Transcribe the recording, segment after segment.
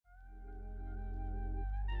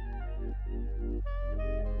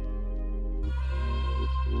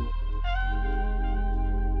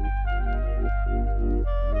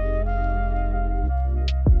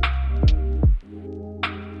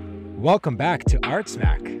Welcome back to Art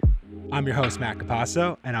Smack. I'm your host, Matt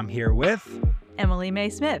Capasso, and I'm here with... Emily May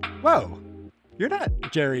Smith. Whoa, you're not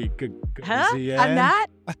Jerry Huh? I'm not?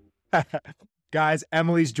 Guys,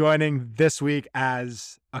 Emily's joining this week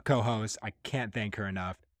as a co-host. I can't thank her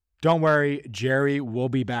enough. Don't worry, Jerry will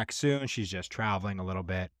be back soon. She's just traveling a little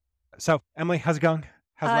bit. So, Emily, how's it going?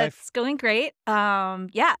 How's life? It's going great.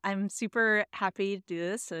 Yeah, I'm super happy to do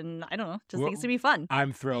this, and I don't know, just think it's gonna be fun.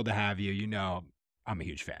 I'm thrilled to have you. You know, I'm a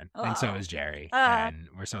huge fan, and so is Jerry, and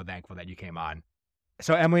we're so thankful that you came on.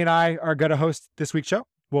 So Emily and I are going to host this week's show.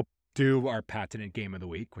 We'll do our patented game of the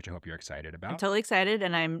week, which I hope you're excited about. I'm totally excited,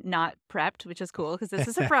 and I'm not prepped, which is cool because it's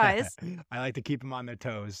a surprise. I like to keep them on their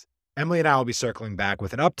toes. Emily and I will be circling back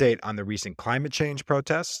with an update on the recent climate change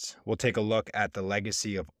protests. We'll take a look at the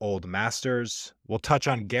legacy of old masters. We'll touch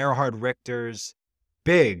on Gerhard Richter's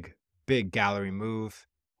big gallery move.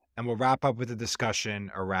 And we'll wrap up with a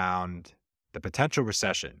discussion around the potential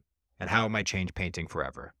recession and how it might change painting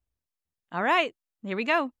forever. All right, here we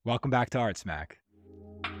go. Welcome back to Art Smack.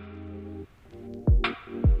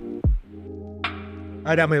 All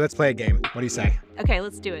right, Emily, let's play a game. What do you say? Okay,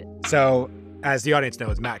 let's do it. So, as the audience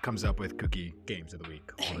knows, Matt comes up with cookie games of the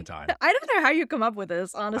week all the time. I don't know how you come up with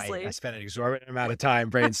this, honestly. I spent an exorbitant amount of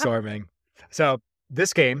time brainstorming. So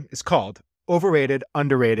this game is called Overrated,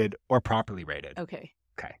 Underrated, or Properly Rated. Okay.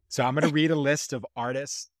 So I'm going to read a list of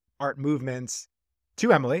artists, art movements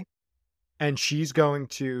to Emily, and she's going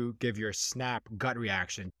to give your snap gut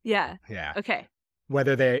reaction. Yeah. Yeah. Okay.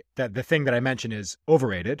 Whether the thing that I mentioned is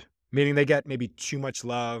overrated, meaning they get maybe too much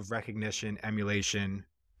love, recognition, emulation,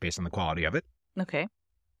 based on the quality of it. Okay.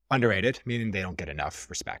 Underrated, meaning they don't get enough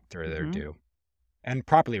respect or their due. And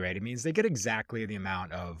properly rated means they get exactly the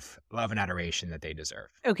amount of love and adoration that they deserve.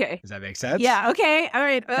 Okay. Does that make sense? Yeah. Okay. All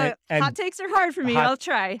right. And hot takes are hard for me. I'll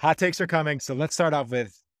try. Hot takes are coming. So let's start off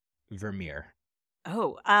with Vermeer.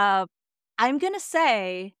 Oh, I'm going to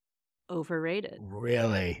say overrated.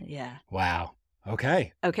 Really? Yeah. Wow.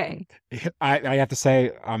 Okay. Okay. I have to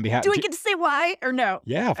say on behalf... Do we get to say why or no?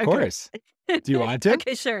 Yeah, of course. Do you want to?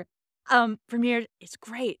 Okay, sure. Vermeer is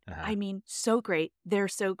great. I mean, so great. They're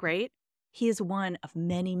so great. He is one of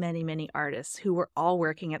many, many, many artists who were all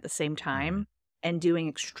working at the same time and doing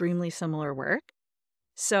extremely similar work.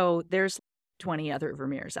 So there's 20 other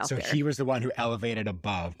Vermeers out there. So he was the one who elevated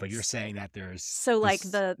above, but you're saying that there's... So like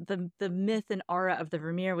the myth and aura of the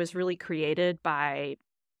Vermeer was really created by,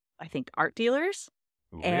 I think, art dealers.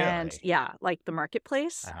 Really? And yeah, like the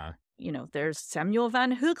marketplace. You know, there's Samuel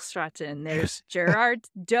van Hoogstraten, there's Gerard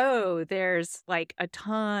Doe, there's like a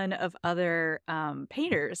ton of other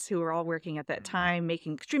painters who were all working at that time,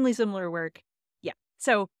 making extremely similar work. Yeah.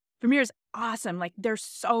 So Vermeer's awesome. Like, they're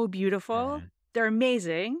so beautiful. They're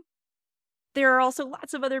amazing. There are also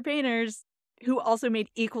lots of other painters who also made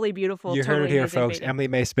equally beautiful. You heard it here, folks. Painting. Emily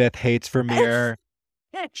May Smith hates Vermeer.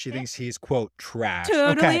 She thinks he's, quote, trash.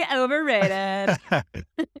 Totally overrated.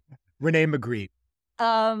 Rene Magritte.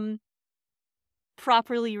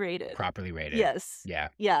 Properly rated. Properly rated. Yes. Yeah.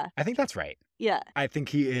 Yeah. I think that's right. Yeah. I think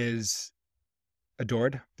he is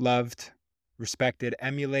adored, loved, respected,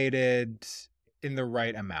 emulated in the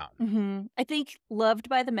right amount. I think loved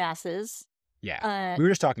by the masses. Yeah. We were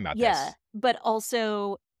just talking about this. Yeah. But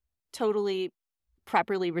also totally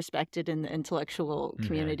properly respected in the intellectual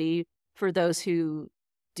community for those who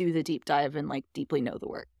do the deep dive and like deeply know the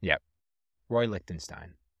work. Yep. Roy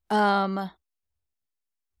Lichtenstein.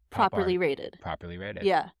 Properly rated. Properly rated.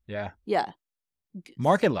 Yeah. Yeah. Yeah.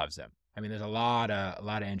 Market loves him. I mean, there's a lot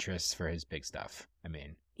of interest for his big stuff. I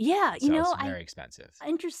mean, yeah, so you know, it's very expensive.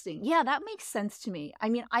 Interesting. Yeah, that makes sense to me. I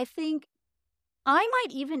mean, I think I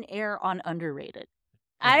might even err on underrated.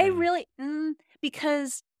 I really,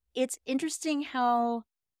 because it's interesting how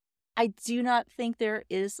I do not think there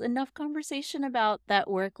is enough conversation about that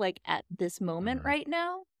work like at this moment right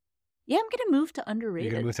now. Yeah, I'm going to move to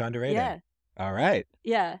underrated. You're going to move to underrated? Yeah. All right.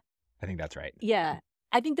 Yeah. I think that's right. Yeah.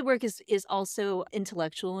 I think the work is also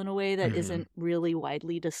intellectual in a way that isn't really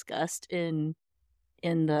widely discussed in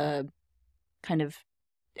the kind of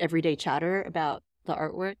everyday chatter about the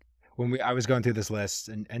artwork. When I was going through this list,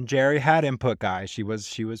 and Jerry had input, guys. She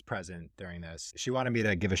was present during this. She wanted me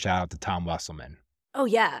to give a shout out to Tom Wesselman. Oh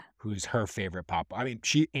yeah, who's her favorite pop? I mean,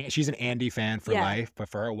 she's an Andy fan for life, but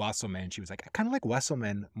for her Wesselman, she was like, I kind of like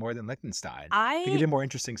Wesselman more than Lichtenstein. I think he did more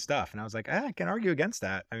interesting stuff, and I was like, I can't argue against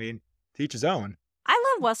that. I mean, to each his own. I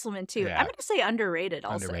love Wesselman too. Yeah. I'm going to say underrated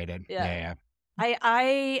also. Underrated. Yeah. Yeah.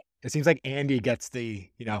 I It seems like Andy gets a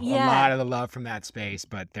lot of the love from that space,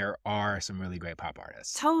 but there are some really great pop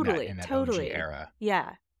artists. Totally. In that totally. OG era.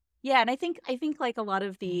 Yeah. Yeah. And I think like a lot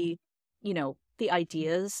of the, the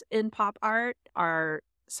ideas in pop art are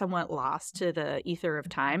somewhat lost to the ether of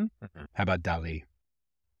time. How about Dali?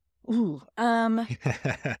 Ooh.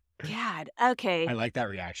 God. Okay. I like that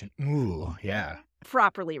reaction. Ooh, yeah.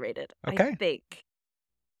 Properly rated. Okay.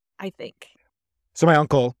 I think. So my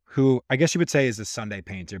uncle, who I guess you would say is a Sunday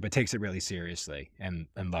painter, but takes it really seriously and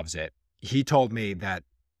loves it, he told me that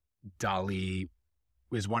Dali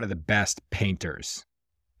was one of the best painters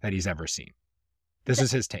that he's ever seen. This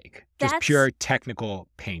is his take. Just pure technical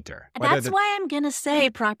painter. That's why I'm going to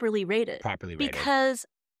say properly rated. Properly rated.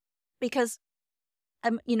 Because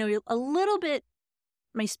I'm, a little bit,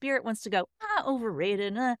 my spirit wants to go,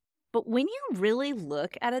 overrated. But when you really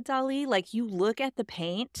look at a Dali, like you look at the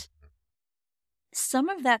paint, some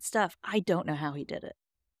of that stuff, I don't know how he did it.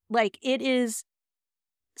 Like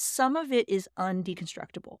some of it is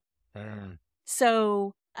undeconstructible.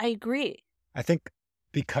 So I agree. I think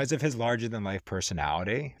because of his larger than life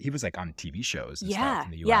personality, he was like on TV shows and stuff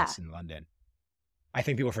in the US and London. I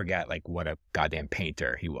think people forget like what a goddamn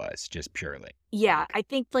painter he was, just purely. Yeah, I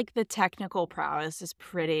think like the technical prowess is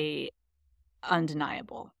pretty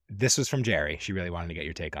undeniable. This was from Jerry. She really wanted to get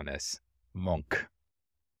your take on this. Munch.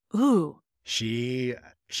 Ooh. She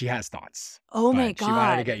has thoughts. Oh my God. She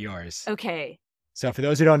wanted to get yours. Okay. So for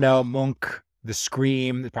those who don't know, Munch, The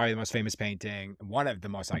Scream, probably the most famous painting, one of the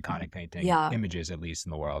most iconic painting images, at least in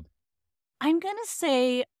the world. I'm going to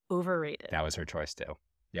say overrated. That was her choice too.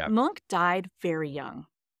 Yeah. Munch died very young.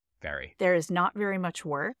 Very. There is not very much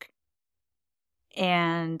work.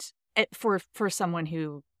 And for someone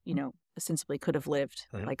who, ostensibly could have lived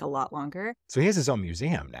like a lot longer. So he has his own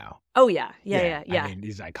museum now. Oh, yeah. Yeah. I mean,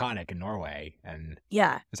 he's iconic in Norway. And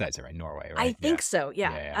besides, right? Norway, right? I think so.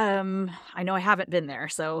 Yeah. I know I haven't been there,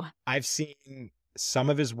 so. I've seen some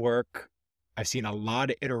of his work. I've seen a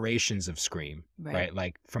lot of iterations of Scream, right?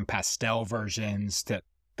 Like from pastel versions to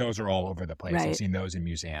those are all over the place. Right. I've seen those in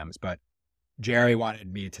museums. But Jerry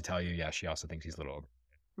wanted me to tell you, she also thinks he's a little over.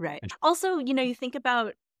 Right. Also, you think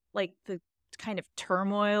about like the kind of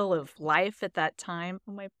turmoil of life at that time.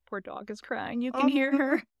 Oh, my poor dog is crying. You can hear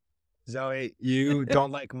her. Zoe, you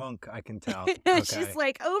don't like Munch, I can tell. Okay. She's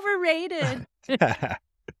like, overrated.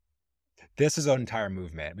 This is an entire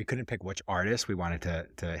movement. We couldn't pick which artist we wanted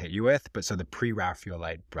to hit you with, but so the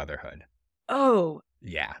pre-Raphaelite Brotherhood. Oh.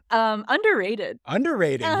 Yeah. Underrated.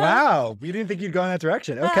 Underrated. Wow. We didn't think you'd go in that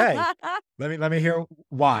direction. Okay. Let me hear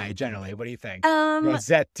why generally. What do you think?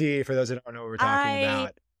 Rossetti, for those who don't know what we're talking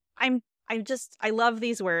about. I love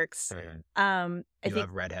these works. I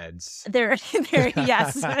love redheads. They're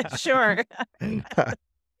yes, sure.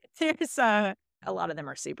 There's a lot of them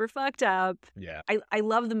are super fucked up. Yeah. I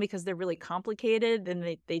love them because they're really complicated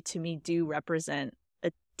and they to me do represent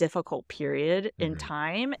a difficult period in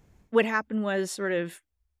time. What happened was sort of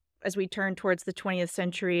as we turned towards the 20th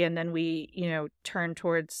century and then we, turned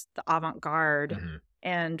towards the avant-garde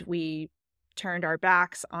and we turned our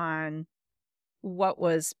backs on what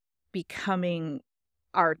was becoming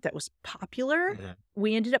art that was popular,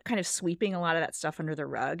 we ended up kind of sweeping a lot of that stuff under the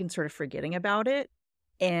rug and sort of forgetting about it.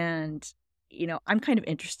 And, I'm kind of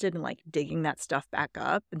interested in like digging that stuff back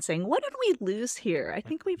up and saying, what did we lose here? I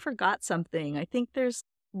think we forgot something. I think there's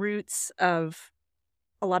roots of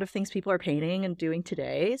a lot of things people are painting and doing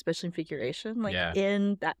today, especially in figuration, like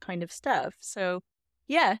in that kind of stuff. So,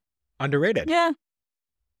 yeah. Underrated. Yeah.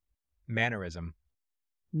 Mannerism.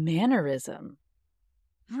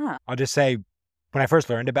 Huh. I'll just say, when I first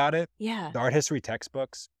learned about it, the art history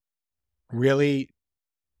textbooks really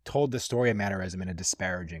told the story of Mannerism in a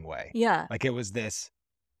disparaging way. Yeah. Like it was this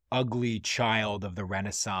ugly child of the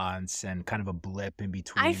Renaissance and kind of a blip in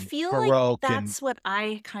between. I feel Baroque like that's what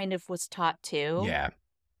I kind of was taught too. Yeah.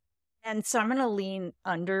 And so I'm going to lean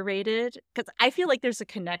underrated because I feel like there's a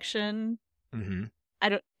connection.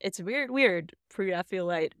 It's weird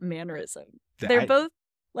pre-Raphaelite Mannerism. They're both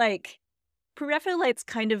like, pre-Raphaelite's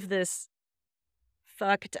kind of this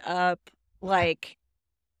fucked up, like,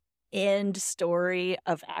 end story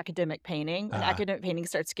of academic painting. When academic painting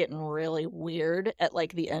starts getting really weird at,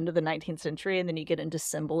 like, the end of the 19th century, and then you get into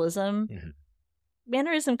symbolism.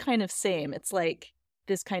 Mannerism kind of same. It's, like,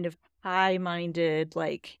 this kind of high-minded,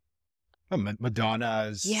 like...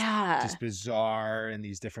 Madonna's just bizarre in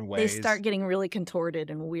these different ways. They start getting really contorted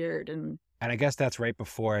and weird. And I guess that's right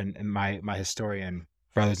before, and my historian...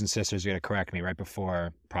 brothers and sisters are going to correct me, right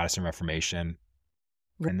before Protestant Reformation.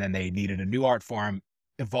 And then they needed a new art form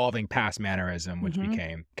evolving past Mannerism, which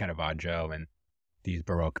became Caravaggio and these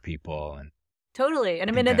Baroque people. And Totally. And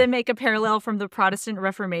I mean, and then make a parallel from the Protestant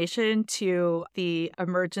Reformation to the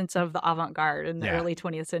emergence of the avant-garde in the early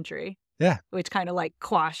 20th century. Yeah. Which kind of like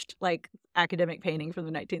quashed like academic painting from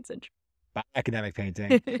the 19th century. Academic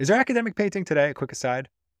painting. Is there academic painting today? A quick aside.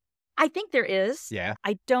 I think there is. Yeah.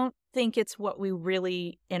 I don't think it's what we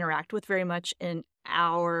really interact with very much in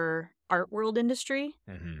our art world industry.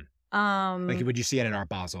 Mm-hmm. Like, would you see it in Art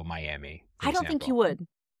Basel, Miami? I don't think you would.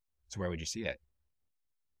 So where would you see it?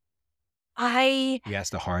 You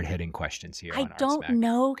ask the hard-hitting questions here. I don't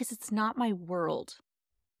know, because it's not my world.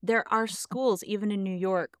 There are schools, even in New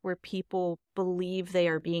York, where people believe they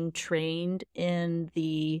are being trained in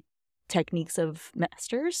the techniques of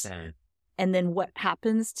masters. And then what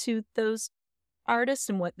happens to those artists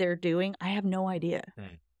and what they're doing, I have no idea.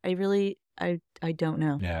 I don't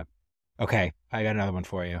know. Yeah. Okay, I got another one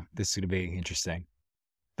for you. This is going to be interesting.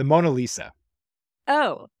 The Mona Lisa.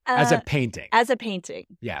 Oh. As a painting. As a painting.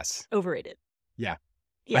 Yes. Overrated. Yeah.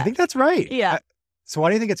 I think that's right. Yeah. So why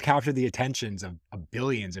do you think it's captured the attentions of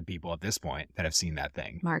billions of people at this point that have seen that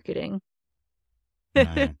thing? Marketing.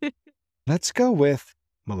 Let's go with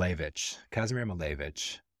Malevich, Kazimir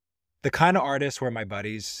Malevich. The kind of artist where my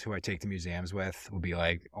buddies who I take to museums with will be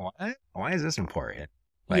like, why is this important?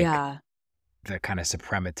 Like, the kind of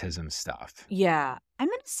suprematism stuff. Yeah. I'm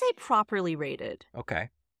going to say properly rated. Okay.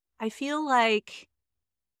 I feel like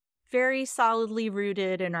very solidly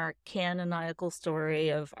rooted in our canonical story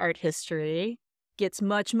of art history. Gets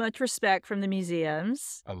much, much respect from the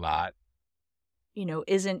museums. A lot. You know,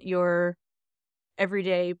 isn't your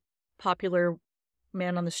everyday popular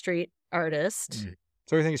man on the street artist.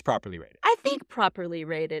 So you think it's properly rated? I think properly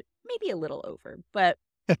rated, maybe a little over, but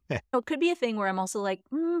it could be a thing where I'm also like,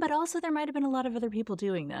 but also there might have been a lot of other people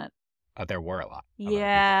doing that. There were a lot.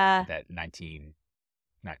 Yeah. That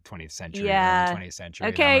 20th century, 20th century.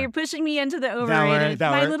 Okay, you're pushing me into the overrated.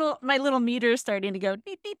 My little meter is starting to go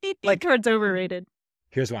like towards overrated.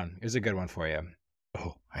 Here's one. Here's a good one for you.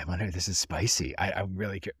 Oh, I wonder if this is spicy. I'm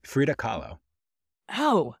really curious. Frida Kahlo.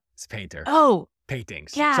 Oh. It's a painter. Oh.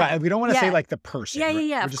 Paintings. Yeah. So we don't want to say like the person.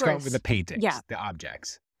 Yeah. We're just going with the paintings, the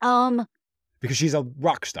objects. Because she's a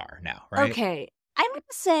rock star now, right? Okay. I'm going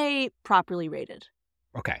to say properly rated.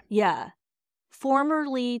 Okay. Yeah.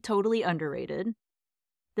 Formerly totally underrated.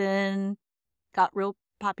 Then got real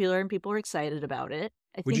popular and people were excited about it.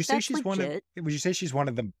 Would you say she's one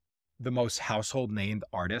of the most household named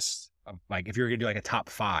artists? Like if you were going to do like a top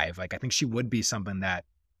 5, like I think she would be something that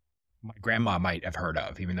my grandma might have heard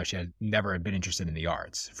of, even though she had never been interested in the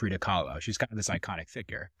arts. Frida Kahlo. She's kind of this iconic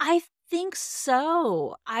figure. I think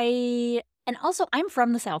so. And also I'm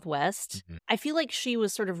from the Southwest. Mm-hmm. I feel like she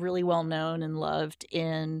was sort of really well known and loved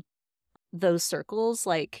in those circles,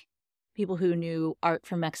 like people who knew art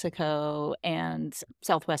from Mexico and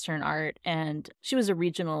Southwestern art. And she was a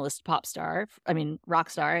regionalist pop star. I mean, rock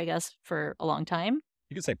star, I guess, for a long time.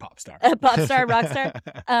 You could say pop star. Pop star, rock star.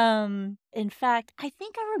 In fact, I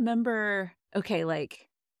think I remember, like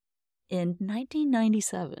in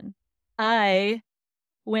 1997, I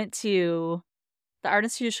went to the Art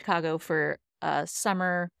Institute of Chicago for a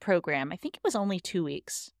summer program. I think it was only 2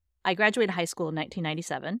 weeks. I graduated high school in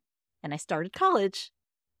 1997 and I started college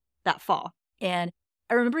that fall. And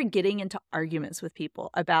I remember getting into arguments with people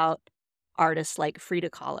about artists like Frida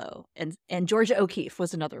Kahlo and Georgia O'Keeffe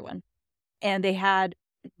was another one. And they had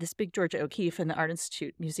this big Georgia O'Keeffe in the Art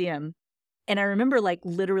Institute Museum. And I remember like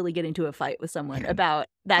literally getting to a fight with someone about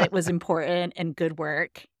that it was important and good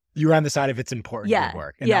work. You were on the side of it's important good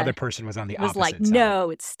work. And the other person was on the opposite side. No,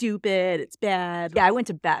 it's stupid. It's bad. Yeah, I went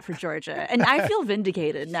to bat for Georgia. And I feel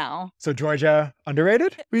vindicated now. So Georgia,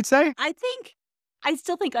 underrated, we'd say? I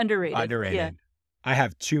still think underrated. Underrated. Yeah. I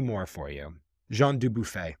have 2 more for you. Jean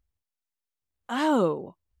Dubuffet.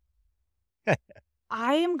 Oh.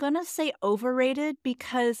 I am going to say overrated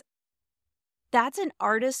because that's an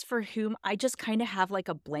artist for whom I just kind of have like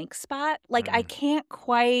a blank spot. Like I can't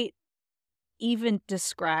quite even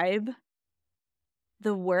describe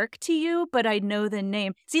the work to you, but I know the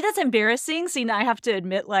name. See, that's embarrassing. See, now I have to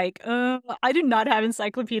admit, like, I do not have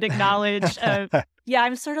encyclopedic knowledge of. Yeah,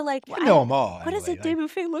 I'm sort of like, I know them all. What does a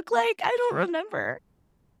Dubuffet look like? I don't remember.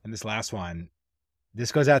 And this last one,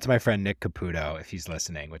 this goes out to my friend Nick Caputo, if he's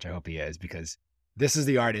listening, which I hope he is, because this is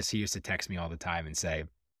the artist he used to text me all the time and say,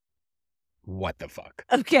 "What the fuck?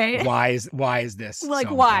 Okay, why is this? Like,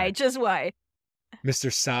 so why? bad? Just why?"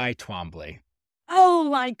 Mr. Cy Twombly. Oh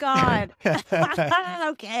my God.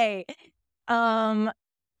 Okay. I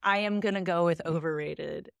am gonna go with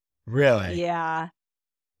overrated. Really? Yeah.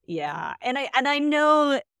 And I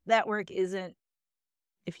know that work isn't.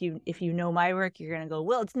 If you know my work, you're gonna go,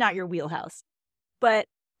 well, it's not your wheelhouse. But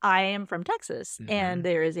I am from Texas, and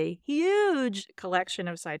there is a huge collection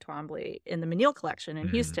of Cy Twombly in the Menil collection in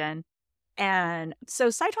Houston. And so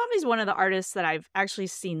Cy Twombly is one of the artists that I've actually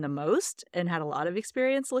seen the most and had a lot of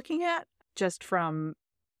experience looking at just from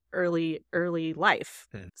early life.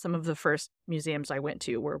 Some of the first museums I went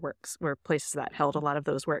to were places that held a lot of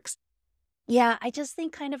those works. Yeah, I just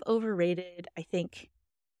think kind of overrated. I think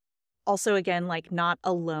also, again, like not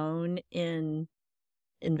alone in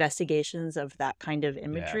investigations of that kind of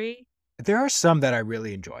imagery. Yeah. There are some that I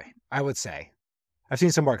really enjoy, I would say. I've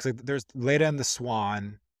seen some works. Like there's Leda and the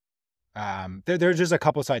Swan. There's just a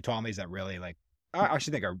couple Cy Twomblys that really I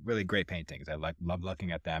actually think are really great paintings. I love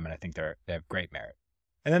looking at them, and I think they have great merit.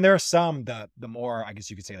 And then there are some the more, I guess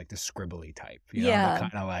you could say, like the scribbly type. You know,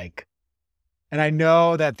 kind of like, and I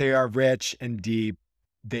know that they are rich and deep.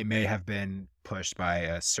 They may have been pushed by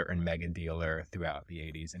a certain mega dealer throughout the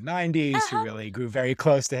 80s and 90s who really grew very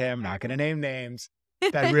close to him. Not going to name names.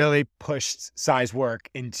 That really pushed Cy's work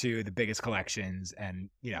into the biggest collections, and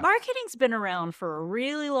marketing's been around for a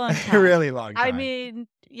really long time. Really long time. I mean,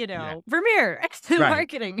 Vermeer,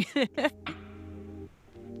 marketing.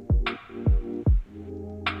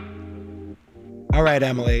 All right,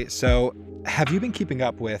 Emily. So have you been keeping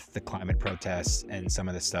up with the climate protests and some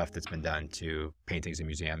of the stuff that's been done to paintings and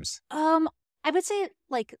museums? I would say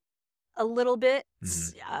like a little bit.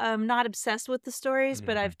 I'm not obsessed with the stories,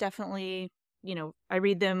 but I've definitely, I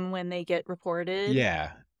read them when they get reported.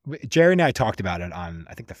 Yeah. Jerry and I talked about it on,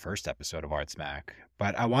 I think, the first episode of Art Smack,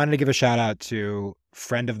 but I wanted to give a shout out to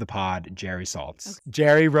friend of the pod, Jerry Saltz. Okay.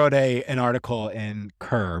 Jerry wrote an article in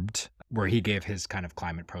Curbed where he gave his kind of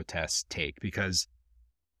climate protest take, because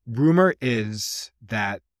rumor is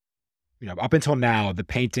that, up until now, the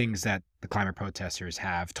paintings that the climate protesters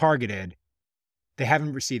have targeted, they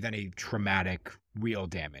haven't received any traumatic real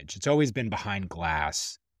damage. It's always been behind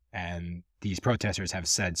glass, and these protesters have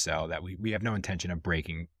said so, that we have no intention of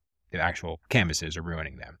breaking the actual canvases or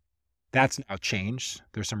ruining them. That's now changed.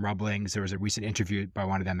 There's some rumblings. There was a recent interview by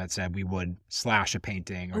one of them that said we would slash a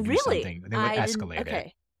painting or do something. They would escalate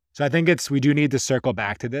it. So I think we do need to circle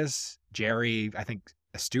back to this. Jerry, I think,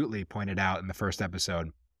 astutely pointed out in the first episode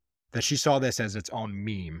that she saw this as its own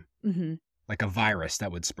meme, like a virus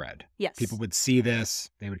that would spread. Yes. People would see this.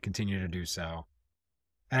 They would continue to do so.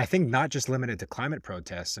 And I think not just limited to climate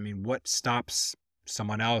protests. I mean, what stops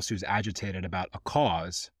someone else who's agitated about a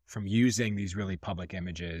cause from using these really public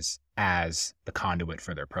images as the conduit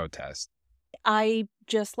for their protest? I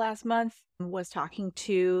just last month was talking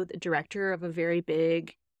to the director of a very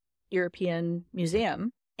big European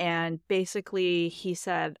museum, and basically he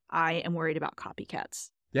said, I am worried about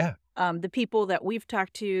copycats. Yeah. The people that we've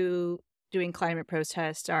talked to doing climate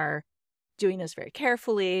protests are doing this very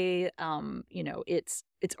carefully.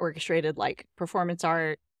 It's orchestrated like performance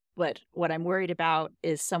art. But what I'm worried about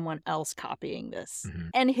is someone else copying this.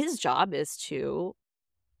 And his job is to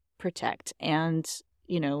protect and,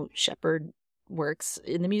 shepherd works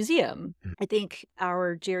in the museum. I think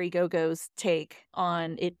our Jerry Gogo's take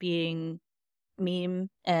on it being meme,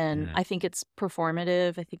 and I think it's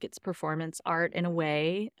performative. I think it's performance art in a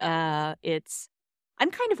way. I'm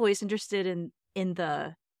kind of always interested in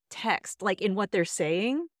the text, like in what they're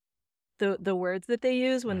saying, the words that they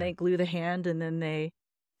use when they glue the hand and then they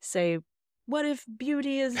say, what if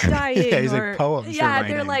beauty is dying? He's like poems. Yeah,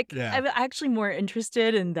 they're like, I'm actually more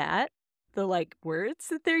interested in that, the like words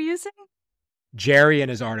that they're using. Jerry, in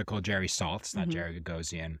his article, Jerry Saltz, not Jerry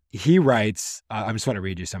Gagosian, he writes, I just want to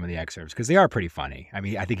read you some of the excerpts because they are pretty funny. I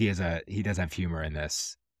mean, I think he does have humor in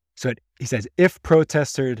this. So he says, if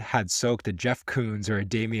protesters had soaked a Jeff Koons or a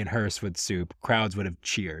Damien Hirst with soup, crowds would have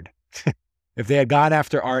cheered. If they had gone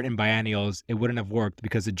after art in biennials, it wouldn't have worked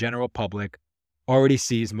because the general public already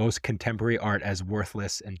sees most contemporary art as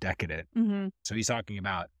worthless and decadent. So he's talking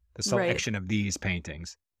about the selection of these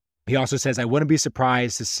paintings. He also says, I wouldn't be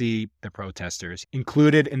surprised to see the protesters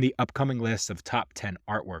included in the upcoming list of top 10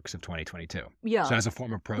 artworks of 2022. Yeah. So as a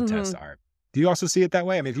form of protest art. Do you also see it that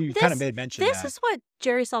way? I mean, you kind of made mention this that. Is what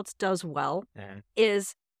Jerry Saltz does well,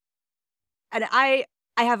 is, and I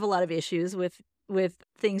have a lot of issues with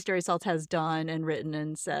things Jerry Saltz has done and written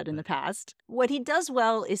and said in the past. What he does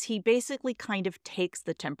well is he basically kind of takes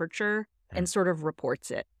the temperature and sort of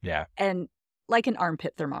reports it. Yeah. And like an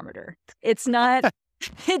armpit thermometer. It's not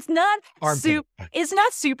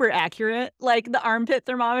super accurate. Like the armpit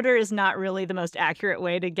thermometer is not really the most accurate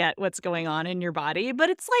way to get what's going on in your body, but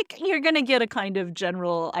it's like you're going to get a kind of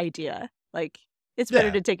general idea. Like it's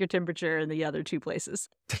better to take your temperature in the other two places.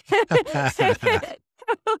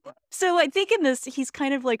 So I think in this, he's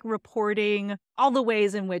kind of like reporting all the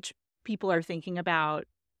ways in which people are thinking about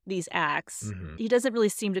these acts. Mm-hmm. He doesn't really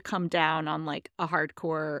seem to come down on like a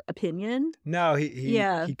hardcore opinion. No,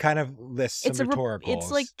 he kind of lists some rhetoricals.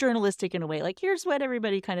 It's like journalistic in a way. Like, here's what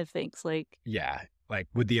everybody kind of thinks. Like, yeah, like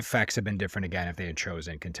would the effects have been different again if they had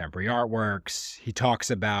chosen contemporary artworks? He talks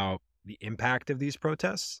about the impact of these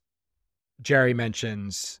protests. Jerry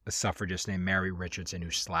mentions a suffragist named Mary Richardson who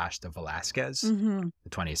slashed the Velázquez the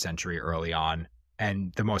 20th century early on.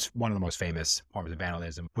 And one of the most famous forms of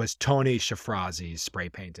vandalism was Tony Shafrazi's spray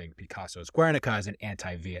painting Picasso's Guernica as an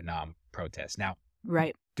anti-Vietnam protest. Now,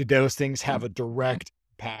 right. Did those things have a direct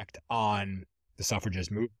impact on the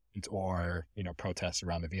suffragist movement or, protests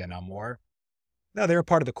around the Vietnam War? No, they were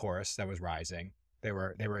part of the chorus that was rising. They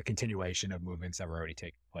were a continuation of movements that were already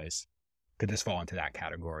taking place. Could this fall into that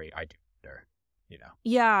category? I do wonder,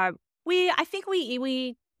 Yeah, I think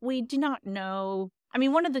we do not know. I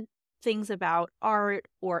mean, one of the things about art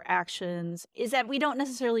or actions is that we don't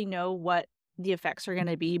necessarily know what the effects are going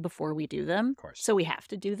to be before we do them. Of course. So we have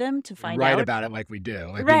to do them to find out. Write about it like we do.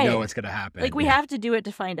 Like right. We know what's going to happen. Like we have to do it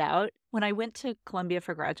to find out. When I went to Columbia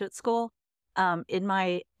for graduate school, in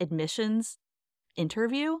my admissions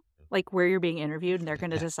interview, like where you're being interviewed and they're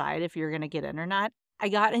going to decide if you're going to get in or not, I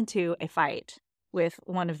got into a fight with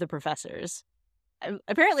one of the professors.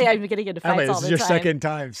 Apparently, I'm getting into fights all the time. This is your second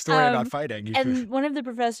time story about fighting. And one of the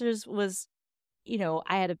professors was,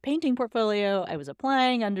 I had a painting portfolio. I was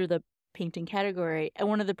applying under the painting category. And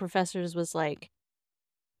one of the professors was like,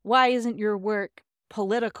 why isn't your work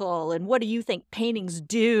political? And what do you think paintings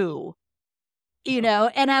do? And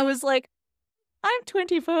I was like, I'm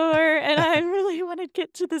 24 and I really want to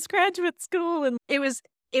get to this graduate school. And it was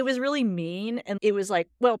really mean. And it was like,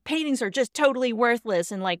 well, paintings are just totally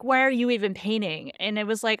worthless. And like, why are you even painting? And it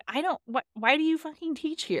was like, why do you fucking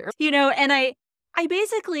teach here? And I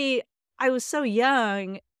basically, I was so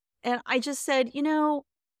young and I just said,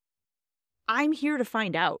 I'm here to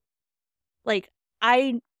find out. Like,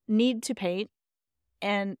 I need to paint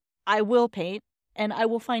and I will paint and I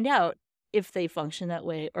will find out if they function that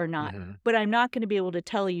way or not. Mm-hmm. But I'm not going to be able to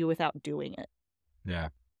tell you without doing it. Yeah.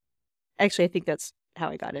 Actually, I think that's how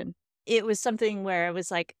I got in. It was something where I was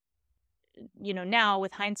like, now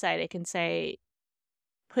with hindsight, I can say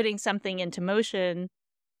putting something into motion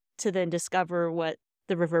to then discover what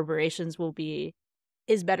the reverberations will be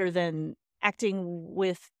is better than acting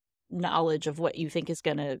with knowledge of what you think is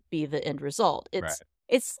going to be the end result.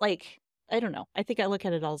 It's like, I don't know. I think I look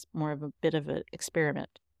at it as more of a bit of an experiment.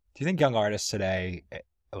 Do you think young artists today,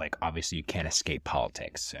 like obviously you can't escape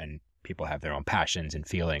politics and people have their own passions and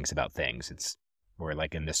feelings about things. We're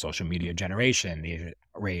like in this social media generation, the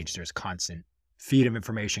rage, there's constant feed of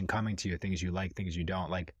information coming to you, things you like, things you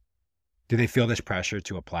don't like. Do they feel this pressure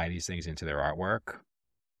to apply these things into their artwork?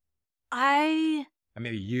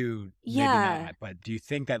 Maybe you, maybe not, but do you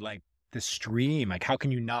think that like the stream, like how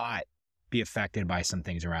can you not be affected by some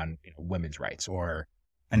things around women's rights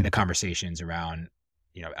and the conversations around,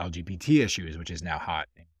 LGBT issues, which is now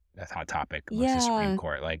that's a hot topic amongst the Supreme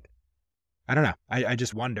Court. Like, I don't know. I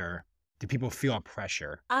just wonder, do people feel a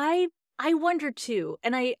pressure? I wonder too.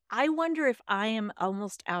 And I wonder if I am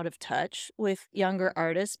almost out of touch with younger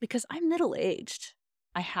artists because I'm middle-aged.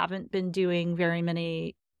 I haven't been doing very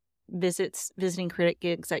many visiting critic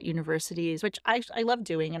gigs at universities, which I love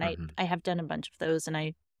doing. And I have done a bunch of those. And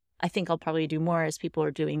I think I'll probably do more as people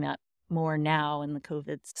are doing that more now. And the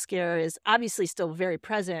COVID scare is obviously still very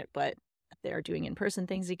present, but they're doing in-person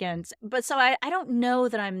things again. But so I don't know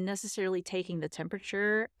that I'm necessarily taking the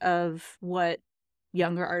temperature of what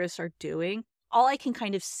younger artists are doing. All I can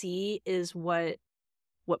kind of see is what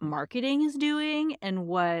marketing is doing and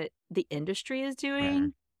what the industry is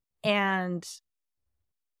doing. And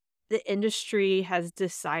the industry has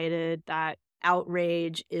decided that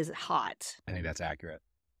outrage is hot. I think that's accurate.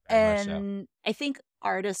 And I think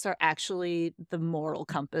artists are actually the moral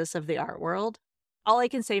compass of the art world. All I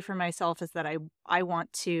can say for myself is that I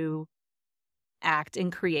want to act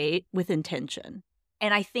and create with intention.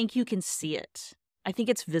 And I think you can see it. I think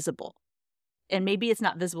it's visible. And maybe it's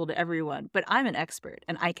not visible to everyone, but I'm an expert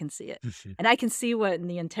and I can see it. And I can see when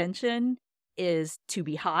the intention is to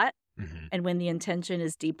be hot and when the intention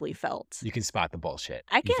is deeply felt. You can spot the bullshit.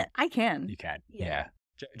 I can. You can. Yeah.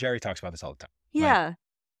 Jerry talks about this all the time. Yeah. Like,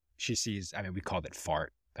 she sees, we called it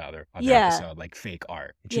fart the other episode, like fake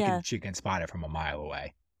art. She can spot it from a mile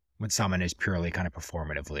away when someone is purely kind of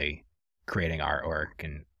performatively creating artwork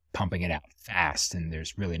and pumping it out fast and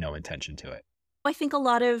there's really no intention to it. I think a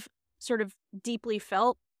lot of sort of deeply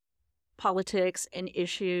felt politics and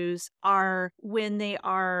issues are when they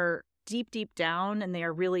are deep down and they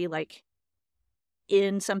are really like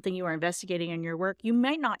in something you are investigating in your work. You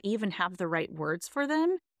might not even have the right words for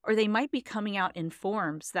them, or they might be coming out in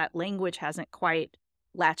forms that language hasn't quite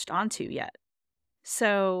latched onto yet.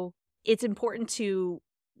 So it's important to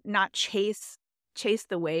not chase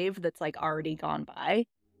the wave that's like already gone by.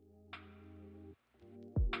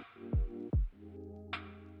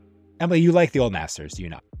 Emily, you like the Old Masters, do you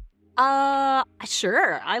not?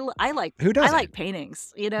 Sure. I like Who doesn't? I like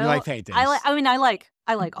paintings, you know. You like paintings.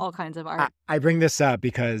 I like all kinds of art. I bring this up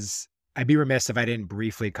because I'd be remiss if I didn't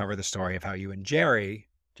briefly cover the story of how you and Jerry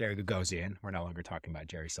Gagosian, we're no longer talking about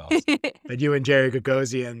Jerry Saltz, but you and Jerry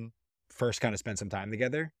Gagosian first kind of spent some time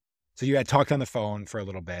together. So you had talked on the phone for a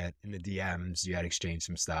little bit in the DMs, you had exchanged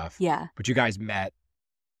some stuff. Yeah. But you guys met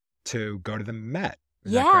to go to the Met.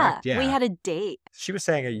 Is Yeah, that correct? Yeah. we had a date. She was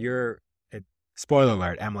saying spoiler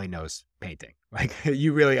alert, Emily knows painting. Like,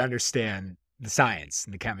 you really understand the science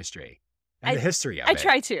and the chemistry and the history of it. I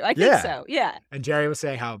try to. I think so. Yeah. And Jerry was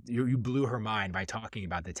saying how you blew her mind by talking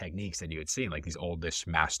about the techniques that you had seen, like these oldish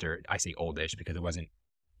master. I say oldish because it wasn't,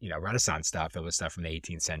 Renaissance stuff. It was stuff from the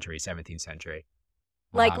 18th century, 17th century.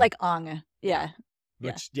 Like Ong. Yeah.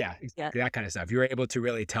 That kind of stuff. You were able to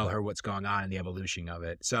really tell her what's going on and the evolution of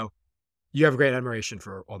it. So you have great admiration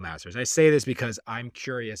for Old Masters. I say this because I'm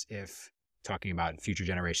curious if, talking about future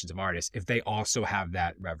generations of artists, if they also have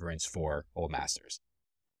that reverence for Old Masters.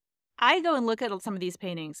 I go and look at some of these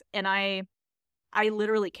paintings, and I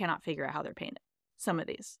literally cannot figure out how they're painted. Some of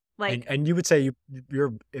these, like, and you would say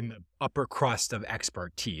you're in the upper crust of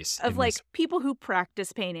expertise of like people who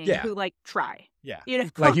practice painting, who like try. Yeah,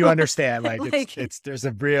 like you understand, like there's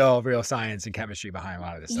a real science and chemistry behind a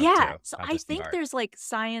lot of this stuff too. So I think there's like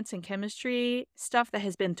science and chemistry stuff that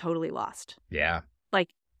has been totally lost. Yeah, like.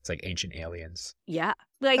 It's like ancient aliens. Yeah.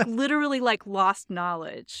 Like literally like lost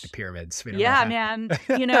knowledge. The pyramids. Man.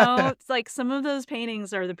 It's like some of those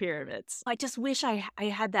paintings are the pyramids. I just wish I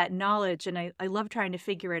had that knowledge, and I love trying to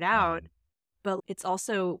figure it out. But it's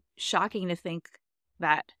also shocking to think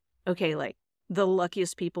that, okay, like the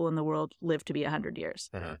luckiest people in the world live to be 100 years.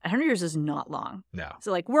 100 years is not long. No.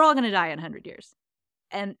 So like we're all going to die in 100 years.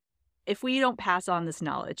 And if we don't pass on this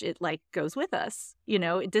knowledge, it like goes with us,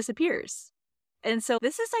 it disappears. And so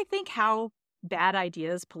this is, I think, how bad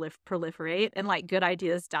ideas proliferate and like good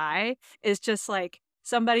ideas die, is just like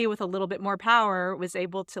somebody with a little bit more power was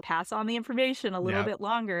able to pass on the information a little bit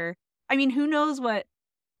longer. I mean, who knows what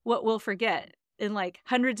we'll forget in like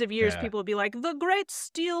hundreds of years. People will be like, the great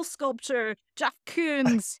steel sculptor Jeff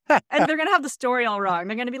Koons, and they're gonna have the story all wrong.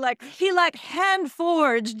 They're gonna be like, he like hand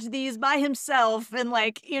forged these by himself, and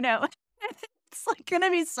like it's like gonna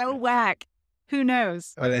be so whack. Who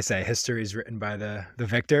knows? What do they say? History is written by the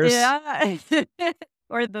victors? Yeah.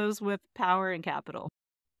 Or those with power and capital.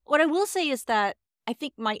 What I will say is that I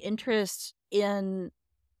think my interest in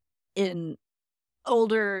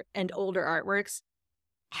older and older artworks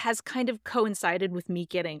has kind of coincided with me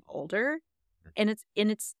getting older. And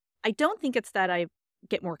it's I don't think it's that I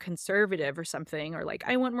get more conservative or something, or like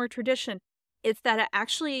I want more tradition. It's that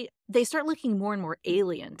they start looking more and more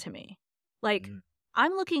alien to me. Like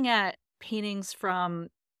I'm looking at paintings from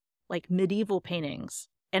like medieval paintings,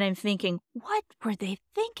 and I'm thinking, what were they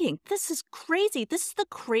thinking? This is crazy. This is the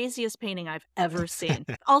craziest painting I've ever seen.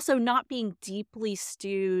 Also, not being deeply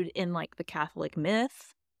stewed in like the Catholic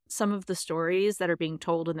myth, some of the stories that are being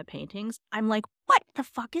told in the paintings, I'm like, what the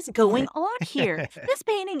fuck is going on here? This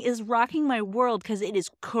painting is rocking my world because it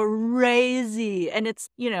is crazy. And it's,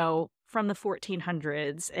 from the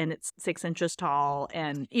 1400s, and it's 6 inches tall,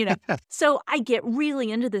 and so I get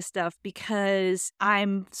really into this stuff because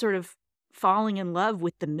I'm sort of falling in love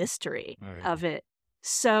with the mystery of it.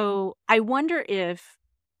 So I wonder if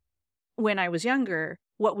when I was younger,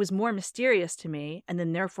 what was more mysterious to me, and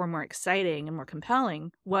then therefore more exciting and more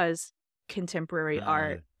compelling, was contemporary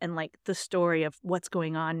art and like the story of what's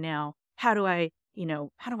going on now. How do I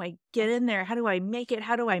get in there? How do I make it?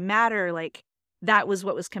 How do I matter? Like, that was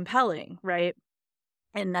what was compelling, right?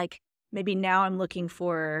 And like maybe now I'm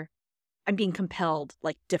being compelled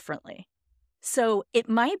like differently. So it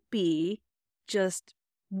might be just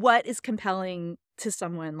what is compelling to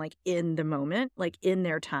someone like in the moment, like in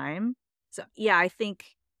their time. So yeah, I think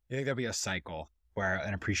there'll be a cycle where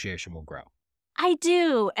an appreciation will grow. I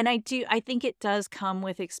do. And I think it does come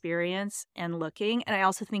with experience and looking. And I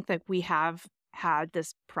also think that we have had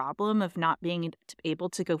this problem of not being able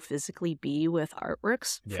to go physically be with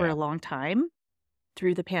artworks for a long time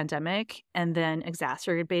through the pandemic, and then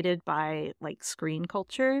exacerbated by like screen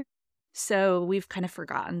culture. So we've kind of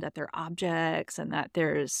forgotten that they're objects, and that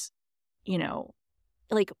there's,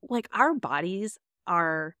 like our bodies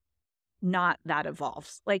are not that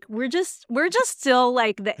evolved. Like we're just still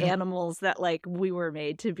like the animals that like we were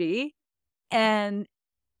made to be. And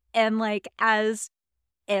like as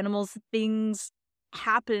animals, things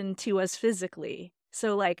happen to us physically.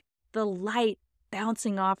 So like the light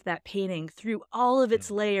bouncing off that painting through all of its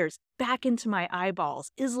layers back into my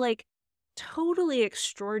eyeballs is like totally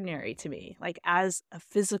extraordinary to me, like as a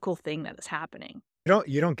physical thing that is happening.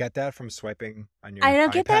 You don't get that from swiping on your I don't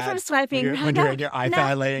iPad get that from swiping. when you're in your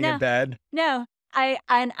iPad laying in bed? No.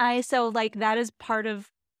 So like that is part of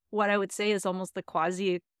what I would say is almost the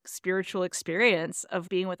quasi spiritual experience of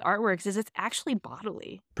being with artworks is it's actually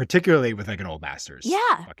bodily. Particularly with like an Old Masters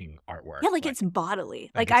fucking artwork. Yeah, like it's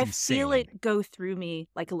bodily. Like it's I insane. feel it go through me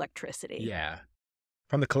like electricity. Yeah.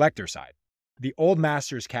 From the collector side, the Old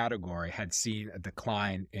Masters category had seen a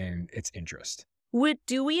decline in its interest.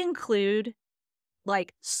 Do we include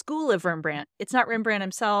like School of Rembrandt? It's not Rembrandt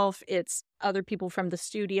himself, it's other people from the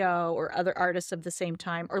studio or other artists of the same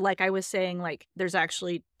time. Or like I was saying, like there's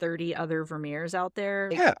actually 30 other Vermeers out there.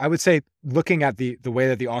 Yeah, I would say looking at the way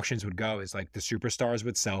that the auctions would go is like the superstars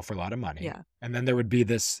would sell for a lot of money. Yeah. And then there would be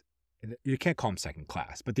this, you can't call them second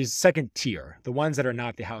class, but these second tier, the ones that are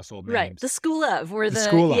not the household names. Right, the School of, or the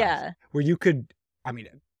School of, yeah. Where you could, I mean,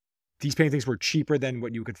 these paintings were cheaper than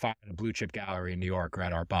what you could find in a blue chip gallery in New York or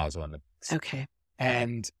at Art Basel. Okay.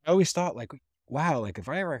 And I always thought like, wow, like if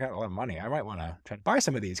I ever got a lot of money, I might want to try to buy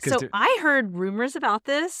some of these. So I heard rumors about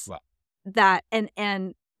this, well, that,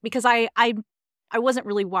 and because I wasn't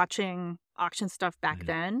really watching auction stuff back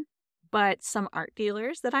then, but some art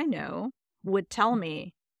dealers that I know would tell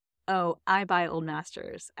me, oh, I buy Old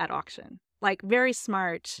Masters at auction. Like very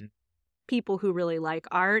smart people who really like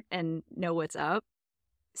art and know what's up.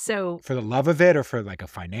 So for the love of it or for like a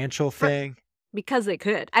financial thing? Because they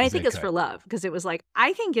could. I think it's for love, because it was like,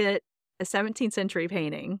 I can get a 17th century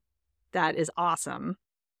painting that is awesome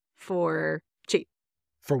for cheap.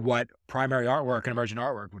 For what primary artwork and emergent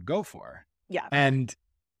artwork would go for. Yeah. And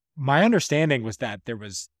my understanding was that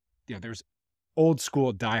there's old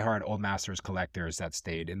school diehard Old Masters collectors that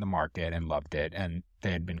stayed in the market and loved it, and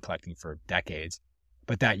they had been collecting for decades,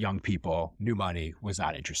 but that young people, new money, was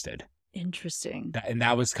not interested. Interesting. And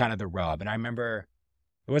that was kind of the rub. And I remember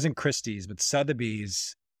it wasn't Christie's, but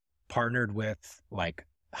Sotheby's partnered with like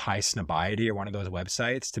High Snobiety or one of those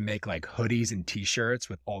websites to make like hoodies and t-shirts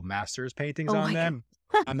with Old Masters paintings on them.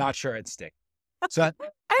 I'm not sure it'd stick. So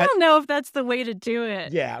I don't know if that's the way to do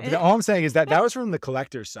it. Yeah, but all I'm saying is that was from the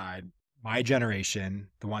collector side. My generation,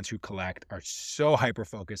 the ones who collect, are so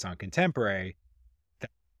hyper-focused on contemporary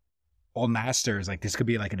that Old Masters, like this could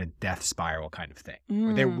be like in a death spiral kind of thing,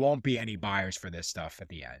 where there won't be any buyers for this stuff at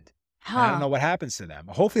the end. I don't know what happens to them.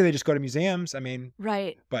 Hopefully they just go to museums. I mean,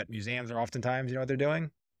 right. But museums are oftentimes, you know what they're doing?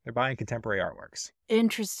 They're buying contemporary artworks.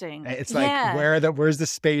 Interesting. It's like, where's the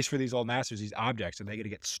space for these Old Masters, these objects? Are they going to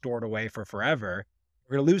get stored away for forever?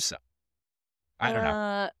 We're going to lose some. I don't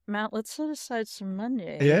know. Matt, let's set aside some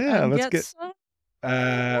money. Yeah, let's get some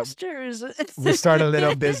Masters. We'll start a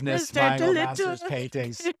little business buying Old Masters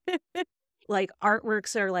paintings. Like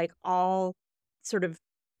artworks are like all sort of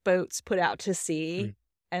boats put out to sea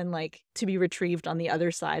and like to be retrieved on the other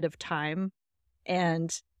side of time.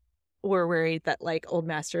 And we're worried that like Old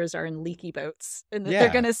Masters are in leaky boats and that they're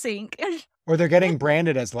going to sink. Or they're getting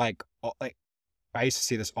branded as like I used to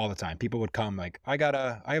see this all the time. People would come like, I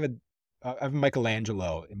have a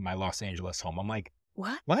Michelangelo in my Los Angeles home. I'm like,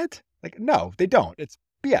 what? Like, no, they don't. It's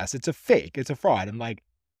BS. It's a fake. It's a fraud. And like,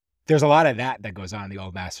 there's a lot of that goes on in the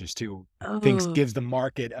Old Masters too. Things gives the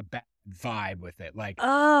market a bad vibe with it. Like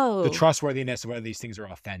the trustworthiness of whether these things are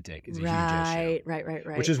authentic is a huge issue.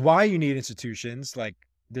 Right. Which is why you need institutions. Like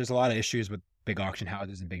there's a lot of issues with big auction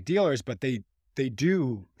houses and big dealers, but they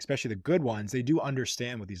do, especially the good ones, they do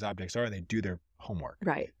understand what these objects are and they do their homework.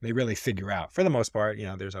 Right. They really figure out, for the most part, you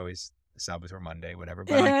know, there's always Salvatore Monday, whatever.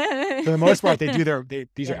 But like, for the most part, these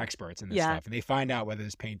are experts in this stuff, and they find out whether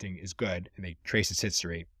this painting is good, and they trace its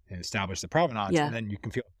history and establish the provenance, and then you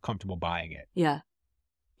can feel comfortable buying it. Yeah.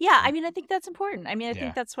 I mean, I think that's important. I mean, I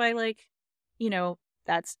think that's why, like, you know,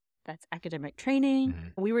 that's academic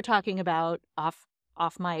training. We were talking about off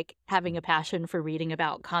mic having a passion for reading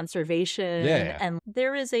about conservation, and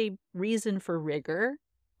there is a reason for rigor,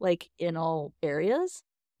 like in all areas.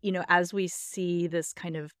 You know, as we see this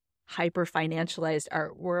kind of hyper financialized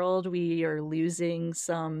art world, we are losing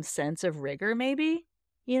some sense of rigor, maybe,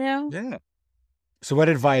 you know? Yeah. So what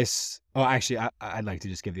advice? Oh, actually, I'd like to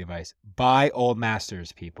just give the advice. Buy Old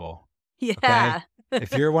Masters, people. Yeah. Okay?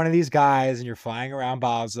 If you're one of these guys and you're flying around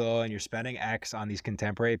Basel and you're spending X on these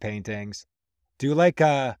contemporary paintings, do like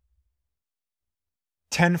a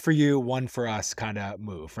 10 for you, 1 for us kind of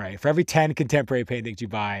move, right? For every 10 contemporary paintings you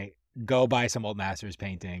buy, go buy some old masters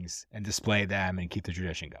paintings and display them and keep the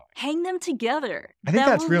tradition going. Hang them together. I think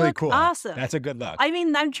that's really cool. Awesome. That's a good look. I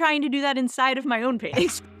mean, I'm trying to do that inside of my own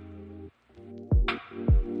paintings.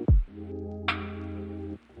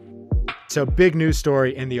 So big news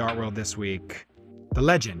story in the art world this week. The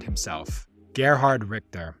legend himself, Gerhard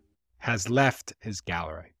Richter, has left his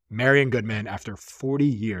gallery, Marion Goodman, after 40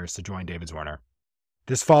 years to join David Zwirner.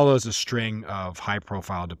 This follows a string of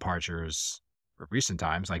high-profile departures of recent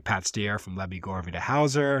times, like Pat Steer from Lebby Gorvey to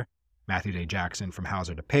Hauser, Matthew Day Jackson from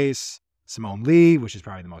Hauser to Pace, Simone Lee, which is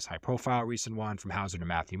probably the most high-profile recent one, from Hauser to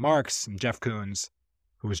Matthew Marks, and Jeff Koons,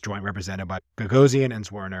 who was joint represented by Gagosian and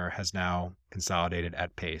Zwirner, has now consolidated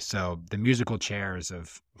at Pace. So the musical chairs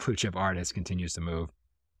of blue chip artists continues to move.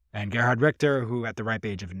 And Gerhard Richter, who at the ripe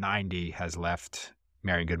age of 90 has left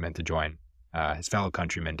Marion Goodman to join his fellow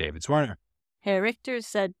countryman David Zwirner. Herr Richter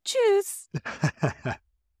said, "Tschüss."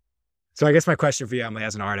 So I guess my question for you, Emily,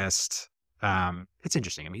 as an artist, it's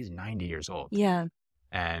interesting. I mean, he's 90 years old. Yeah.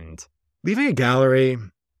 And leaving a gallery,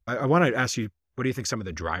 I want to ask you, what do you think some of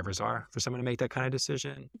the drivers are for someone to make that kind of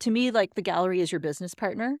decision? To me, like, the gallery is your business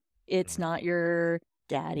partner. It's not your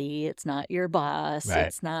daddy. It's not your boss. Right.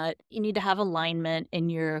 It's not, you need to have alignment in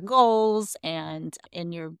your goals and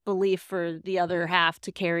in your belief for the other half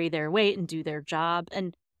to carry their weight and do their job.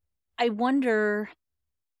 And I wonder,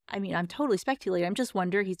 I mean, I'm totally speculating. I'm just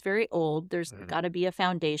wonder, he's very old. There's got to be a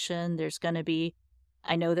foundation. There's going to be,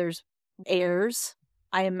 I know there's heirs.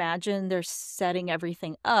 I imagine they're setting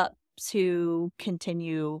everything up to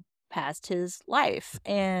continue past his life.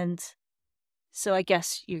 And so I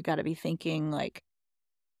guess you got to be thinking, like,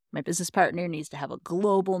 my business partner needs to have a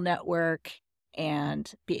global network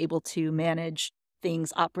and be able to manage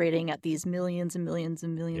things operating at these millions and millions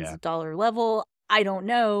and millions of dollar level. I don't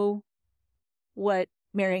know what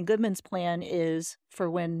Marion Goodman's plan is for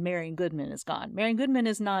when Marion Goodman is gone. Marion Goodman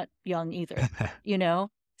is not young either, you know?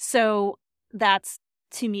 So that's,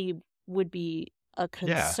 to me, would be a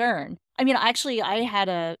concern. I mean, actually, I had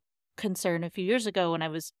a concern a few years ago when I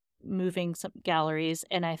was moving some galleries,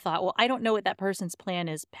 and I thought, well, I don't know what that person's plan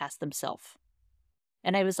is past themselves.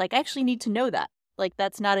 And I was like, I actually need to know that. Like,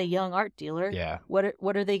 that's not a young art dealer. Yeah. What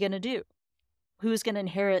are they going to do? Who's going to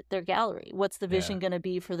inherit their gallery? What's the vision going to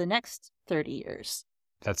be for the next 30 years?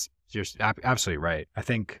 You're absolutely right. I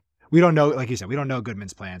think we don't know, like you said, we don't know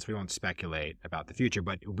Goodman's plans. We won't speculate about the future,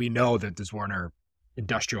 but we know that the Zwirner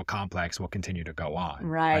industrial complex will continue to go on.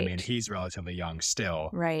 Right. I mean, he's relatively young still.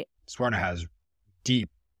 Right. Zwirner has deep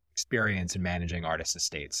experience in managing artist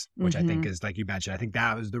estates, which I think is, like you mentioned, I think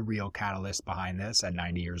that was the real catalyst behind this at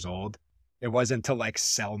 90 years old. It wasn't to, like,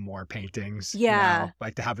 sell more paintings. Yeah. You know,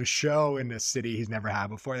 like to have a show in a city he's never had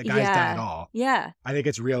before. The guy's done it all. Yeah. I think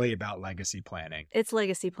it's really about legacy planning. It's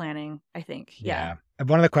legacy planning, I think. Yeah. And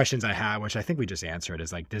one of the questions I had, which I think we just answered,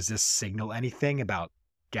 is like, does this signal anything about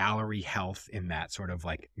gallery health in that sort of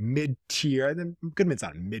like mid-tier? Then Goodman's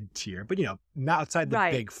not mid-tier, but, you know, not outside the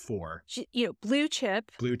big four. You know, blue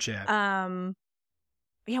chip. Blue chip. Yeah,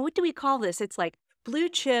 what do we call this? It's like blue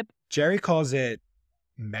chip. Jerry calls it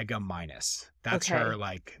mega minus. That's her,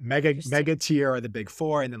 like, mega tier are the big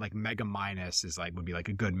four, and then like mega minus is like, would be like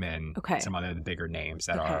a Goodman, some other the bigger names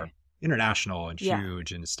that are international and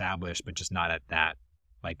huge and established, but just not at that,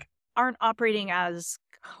 like, aren't operating as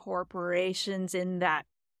corporations in that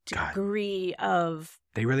degree of,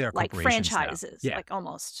 they really are, like, franchises. Yeah. Like,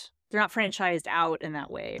 almost. They're not franchised out in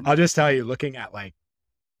that way. I'll just tell you, looking at like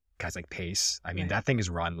guys like Pace, I mean, that thing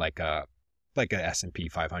is run like a S&P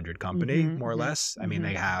 500 company, more or less. I mean,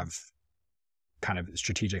 they have kind of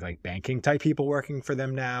strategic, like, banking type people working for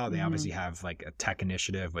them now. They obviously have like a tech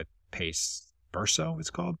initiative with Pace Verso, it's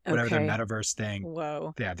called, whatever their metaverse thing.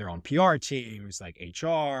 Whoa. They have their own PR teams, like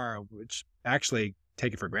HR, which actually,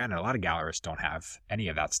 take it for granted, a lot of gallerists don't have any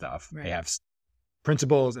of that stuff. Right. They have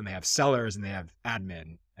principals and they have sellers and they have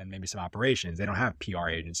admin and maybe some operations. They don't have PR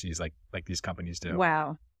agencies like these companies do.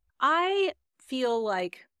 Wow. I feel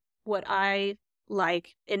like what I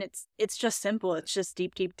like, and it's just simple. It's just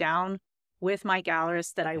deep down with my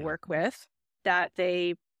gallerists that I work with, that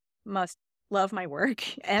they must love my work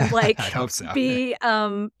and, like, I hope so. Be,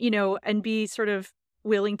 you know, and be sort of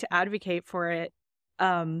willing to advocate for it,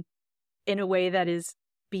 in a way that is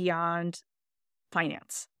beyond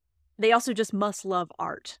finance. They also just must love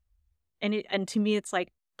art. And to me, it's like,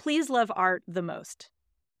 please love art the most.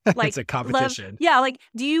 Like, it's a competition. Like,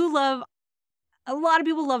 do you love, a lot of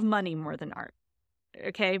people love money more than art.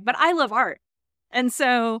 Okay. But I love art. And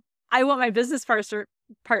so I want my business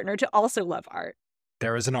partner to also love art.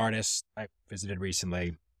 There was an artist I visited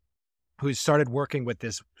recently who started working with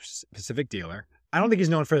this specific dealer. I don't think he's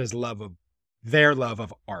known for his love of their love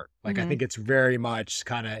of art. Like, I Mhm. think it's very much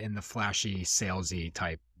kind of in the flashy, salesy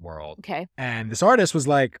type world. Okay. And this artist was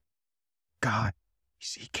like, God,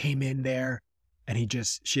 he came in there and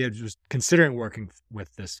was considering working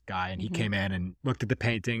with this guy. And he Mhm. came in and looked at the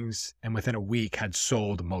paintings and within a week had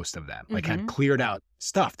sold most of them, like had Mhm. cleared out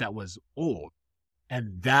stuff that was old.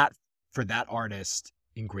 And that, for that artist,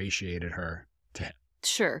 ingratiated her to him.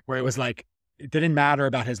 Sure. Where it was like, it didn't matter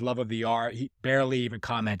about his love of the art. He barely even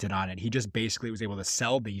commented on it. He just basically was able to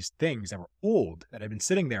sell these things that were old, that had been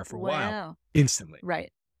sitting there for a while, Wow. instantly.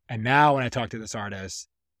 Right. And now when I talk to this artist,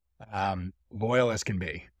 loyal as can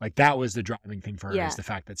be, like that was the driving thing for her, Yeah. is the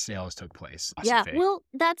fact that sales took place. Yeah. Fee. Well,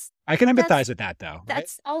 I can empathize that's- with that though. Right?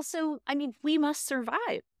 that's also, I mean, we must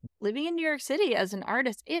survive. Living in New York City as an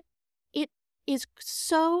artist, it is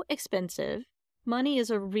so expensive. Money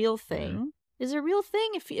is a real thing. Is a real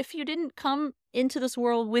thing. If you didn't come into this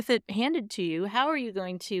world with it handed to you, how are you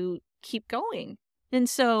going to keep going? And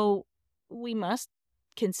so we must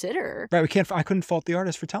consider. Right. I couldn't fault the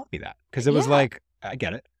artist for telling me that, because it was Yeah. like, I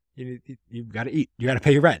get it. You got to eat. You got to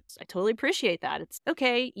pay your rent. I totally appreciate that. It's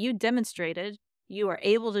okay. You demonstrated you are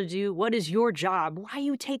able to do what is your job. Why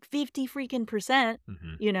you take 50 freaking %?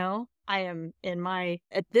 You know, I am in my,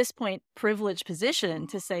 at this point, privileged position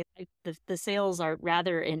to say like, the sales are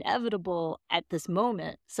rather inevitable at this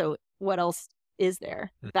moment. So what else is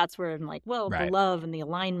there? That's where I'm like, well, Right. the love and the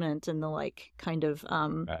alignment and the like kind of,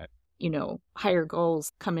 Right. you know, higher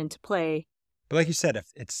goals come into play. But like you said,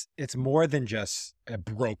 if it's more than just a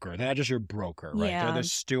broker. They're not just your broker, right? Yeah. They're the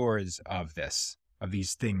stewards of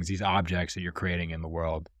these things, these objects that you're creating in the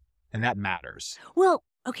world. And that matters. Well,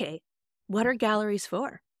 okay, what are galleries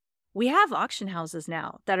for? We have auction houses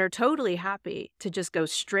now that are totally happy to just go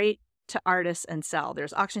straight to artists and sell.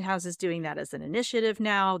 There's auction houses doing that as an initiative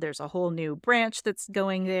now. There's a whole new branch that's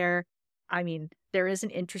going there. I mean, there is an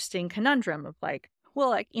interesting conundrum of like, well,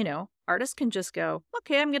 like, you know, artists can just go,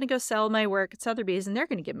 okay, I'm going to go sell my work at Sotheby's and they're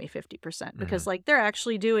going to give me 50% because like they're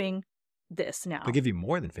actually doing this now. They'll give you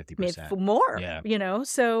more than 50%. Maybe more, Yeah. you know?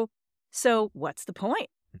 So what's the point?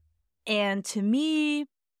 And to me,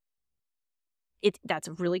 that's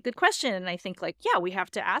a really good question. And I think like, yeah, we have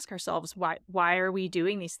to ask ourselves, why are we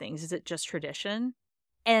doing these things? Is it just tradition?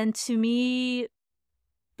 And to me,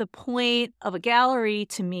 the point of a gallery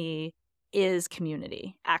to me is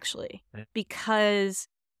community, actually, because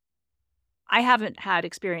I haven't had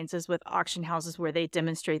experiences with auction houses where they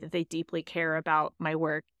demonstrate that they deeply care about my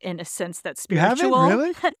work in a sense that's spiritual. You haven't?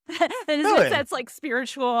 Really? In a sense that's like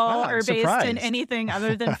spiritual or based surprised. in anything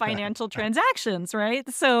other than financial transactions, right?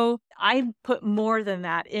 So I put more than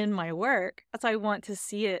that in my work. That's why I want to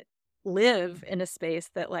see it live in a space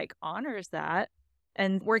that like honors that.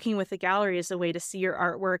 And working with the gallery is a way to see your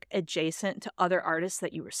artwork adjacent to other artists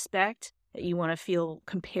that you respect, that you want to feel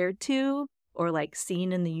compared to, or like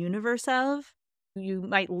seen in the universe of. You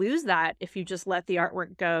might lose that if you just let the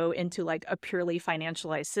artwork go into like a purely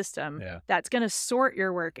financialized system that's going to sort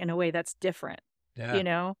your work in a way that's different, you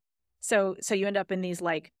know? So you end up in these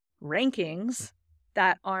like rankings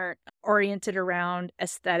that aren't oriented around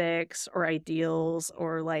aesthetics or ideals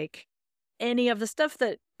or like any of the stuff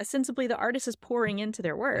that ostensibly the artist is pouring into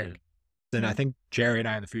their work. And I think Jerry and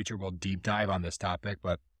I in the future will deep dive on this topic,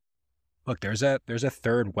 but look, there's a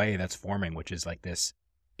third way that's forming, which is like this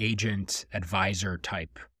agent advisor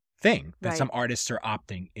type thing that some artists are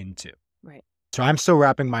opting into. Right. So I'm still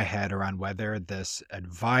wrapping my head around whether this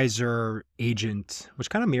advisor agent, which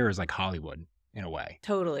kind of mirrors like Hollywood in a way.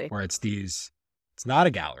 Totally. Where it's not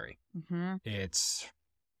a gallery. Mm-hmm. It's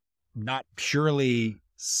not purely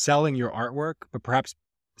selling your artwork, but perhaps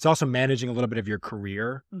it's also managing a little bit of your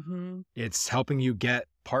career. Mm-hmm. It's helping you get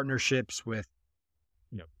partnerships with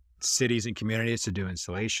cities and communities to do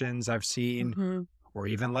installations I've seen, or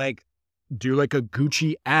even like do like a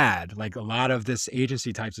Gucci ad. Like a lot of this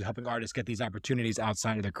agency types is helping artists get these opportunities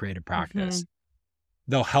outside of their creative practice.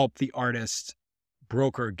 They'll help the artist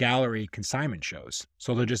broker gallery consignment shows.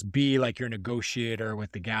 So they'll just be like your negotiator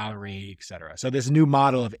with the gallery, et cetera. So this new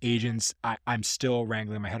model of agents, I'm still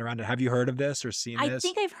wrangling my head around it. Have you heard of this or seen this? I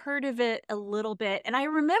think I've heard of it a little bit. And I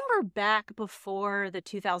remember back before the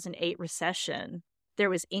 2008 recession, there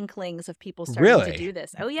was inklings of people starting to do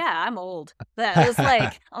this. Oh yeah, I'm old. That was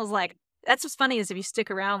like, I was like, that's what's funny is if you stick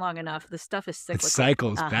around long enough, the stuff is cyclical. It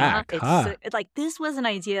cycles back. It's like this was an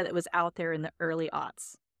idea that was out there in the early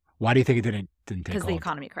aughts. Why do you think it didn't take hold? Because the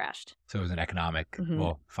economy crashed. So it was an economic,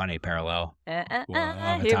 funny parallel. Here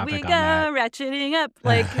we go, ratcheting up,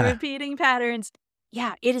 like repeating patterns.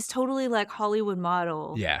 Yeah, it is totally like Hollywood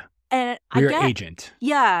model. Yeah. And We're agent.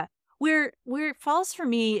 Yeah. Where it falls for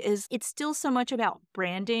me is it's still so much about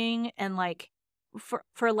branding and like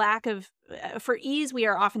for lack of for ease, we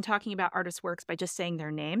are often talking about artists' works by just saying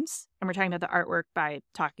their names, and we're talking about the artwork by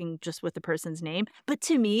talking just with the person's name. But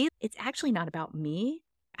to me, it's actually not about me.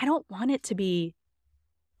 I don't want it to be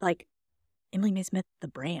like Emily May Smith, the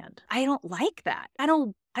brand. I don't like that. I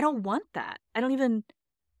don't want that. I don't even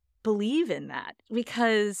believe in that,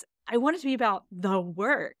 because I want it to be about the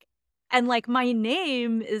work. And like, my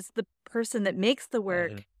name is the person that makes the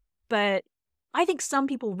work, but I think some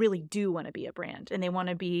people really do want to be a brand, and they want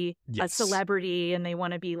to be a celebrity, and they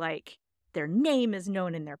want to be like, their name is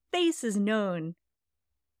known and their face is known.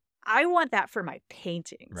 I want that for my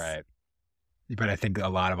paintings. Right. But I think a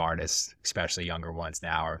lot of artists, especially younger ones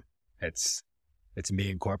now, it's me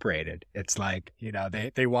incorporated. It's like,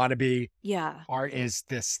 they want to be, art is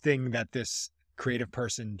this thing that this creative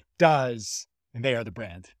person does, and they are the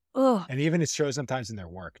brand. Ugh. And even it shows sometimes in their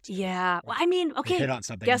work too. Yeah. Well, I mean, okay. They hit on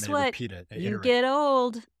something, guess and they what? repeat it. You get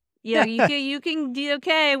old. Yeah, you can do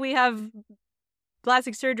okay. We have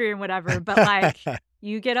plastic surgery and whatever, but like,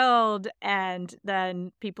 you get old, and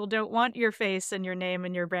then people don't want your face and your name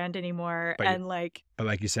and your brand anymore. But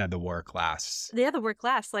like you said, the work lasts. Yeah, the work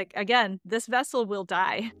lasts. Like, again, this vessel will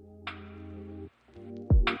die.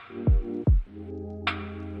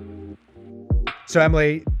 So,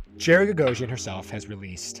 Emily, Jerry Gagosian herself has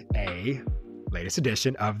released a latest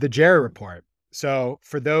edition of the Jerry Report. So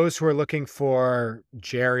for those who are looking for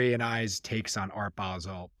Jerry and I's takes on Art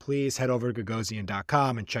Basel, please head over to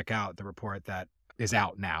Gagosian.com and check out the report that is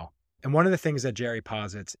out now. And one of the things that Jerry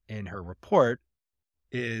posits in her report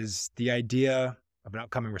is the idea of an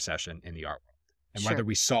upcoming recession in the art world, and whether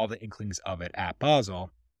we saw the inklings of it at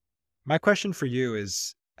Basel. My question for you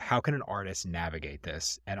is, how can an artist navigate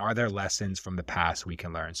this? And are there lessons from the past we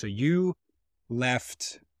can learn? So you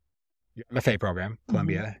left your MFA program,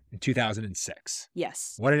 Columbia, in 2006.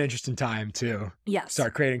 Yes. What an interesting time to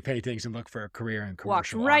start creating paintings and look for a career in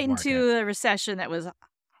commercial Walked right art market. into a recession that was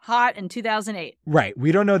hot in 2008. Right.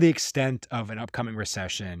 We don't know the extent of an upcoming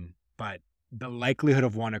recession, but the likelihood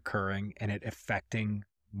of one occurring and it affecting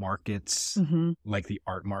markets like the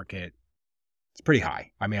art market, it's pretty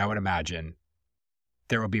high. I mean, I would imagine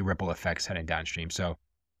there will be ripple effects heading downstream. So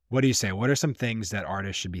what do you say? What are some things that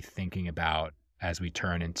artists should be thinking about as we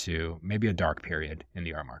turn into maybe a dark period in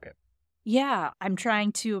the art market? Yeah, I'm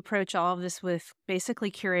trying to approach all of this with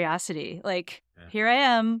basically curiosity. Like, here I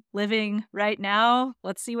am living right now.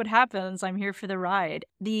 Let's see what happens. I'm here for the ride.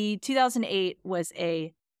 The 2008 was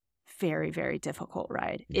a very, very difficult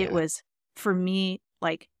ride. Yeah. It was, for me,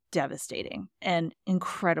 like, devastating and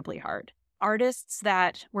incredibly hard. Artists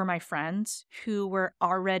that were my friends who were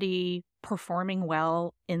already performing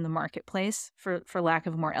well in the marketplace, for lack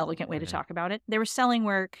of a more elegant way to talk about it, they were selling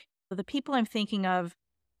work. The people I'm thinking of,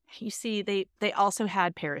 you see, they also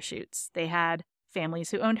had parachutes. They had families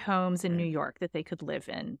who owned homes in New York that they could live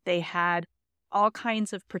in. They had all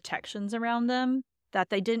kinds of protections around them that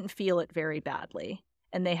they didn't feel it very badly.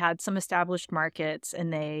 And they had some established markets,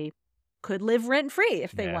 and they could live rent-free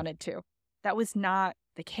if they wanted to. That was not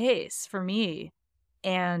the case for me.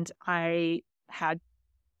 And I had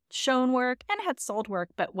shown work and had sold work,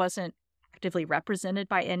 but wasn't actively represented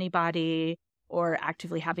by anybody or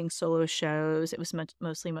actively having solo shows. It was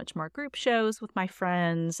mostly much more group shows with my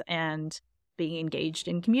friends and being engaged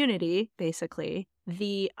in community, basically.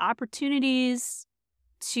 The opportunities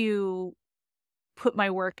to put my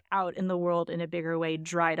work out in the world in a bigger way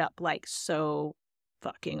dried up like so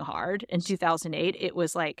fucking hard. In 2008, it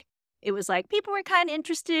was like people were kind of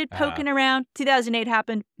interested, poking around. 2008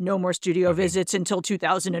 happened. No more studio visits until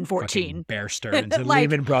 2014. Bear Stearns and like,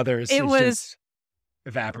 Lehman Brothers. It was just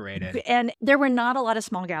evaporated. And there were not a lot of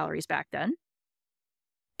small galleries back then.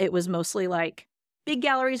 It was mostly like big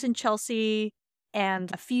galleries in Chelsea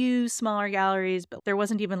and a few smaller galleries, but there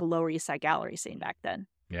wasn't even a Lower East Side gallery scene back then.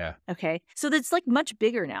 Yeah. Okay. So that's like much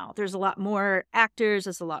bigger now. There's a lot more actors.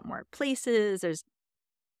 There's a lot more places.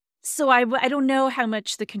 So I don't know how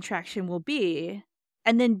much the contraction will be.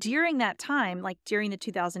 And then during that time, like during the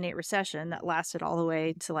 2008 recession that lasted all the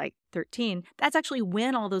way to like 13, that's actually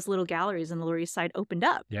when all those little galleries in the Lower East Side opened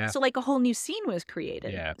up. Yeah. So like a whole new scene was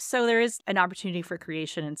created. Yeah. So there is an opportunity for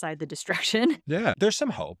creation inside the destruction. Yeah. There's some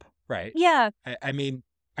hope, right? Yeah. I mean,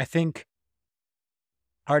 I think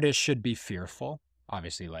artists should be fearful.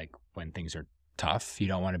 Obviously, like when things are tough, you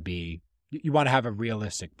don't want to be, you want to have a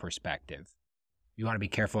realistic perspective. You want to be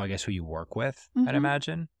careful, I guess, who you work with, I'd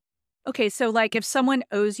imagine. Okay, so like if someone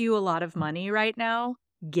owes you a lot of money right now,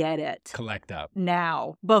 get it. Collect up.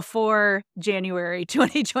 Now, before January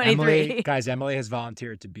 2023. Emily has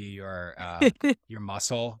volunteered to be your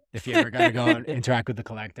muscle. If you ever got to go and interact with the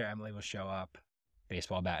collector, Emily will show up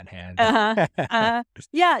baseball bat in hand.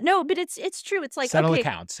 Yeah, no, but it's true. It's like, settle okay,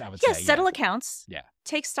 accounts, I would yeah, say. settle accounts. Yeah.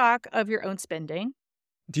 Take stock of your own spending.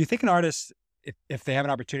 Do you think an artist, if they have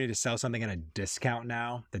an opportunity to sell something at a discount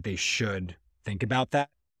now, that they should think about that,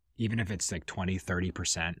 even if it's like 20,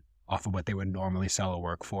 30% off of what they would normally sell a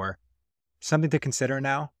work for? Something to consider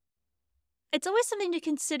now? It's always something to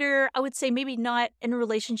consider. I would say maybe not in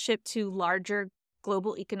relationship to larger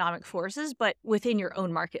global economic forces, but within your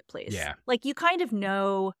own marketplace. Yeah. Like, you kind of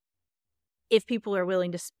know if people are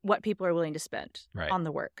willing to, what people are willing to spend on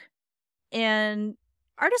the work. And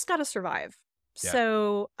artists got to survive. Yeah.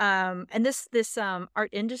 So, and this art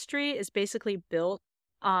industry is basically built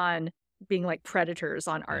on being like predators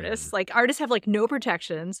on artists. Like, artists have like no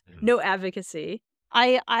protections, no advocacy.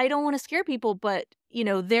 I don't want to scare people, but you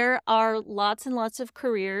know, there are lots and lots of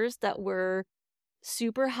careers that were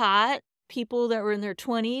super hot, people that were in their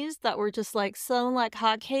 20s that were just like selling like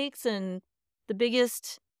hotcakes, and the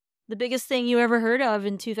biggest thing you ever heard of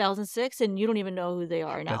in 2006, and you don't even know who they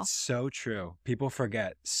are now. That's so true. People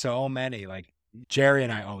forget so many. Like, Jerry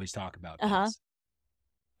and I always talk about this.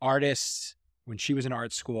 Artists, when she was in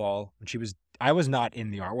art school, I was not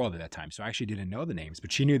in the art world at that time, so I actually didn't know the names,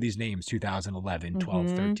 but she knew these names 2011,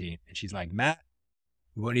 12, 13. And she's like, Matt,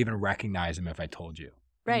 you wouldn't even recognize them if I told you.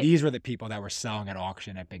 Right. And these were the people that were selling at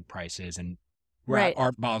auction at big prices and were at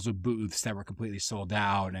Art Basel booths that were completely sold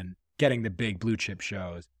out and getting the big blue chip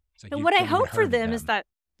shows. Like, and what I hope for them is that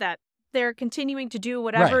they're continuing to do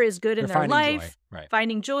whatever is good in their life,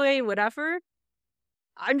 finding joy, whatever.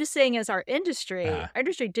 I'm just saying, as our industry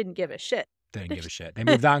didn't give a shit. Didn't give a shit. They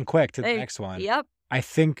moved on quick to the next one. Yep. I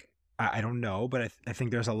think, I don't know, but I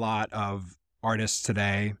think there's a lot of artists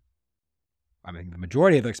today, I mean, the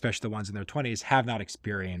majority of them, especially the ones in their 20s, have not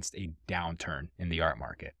experienced a downturn in the art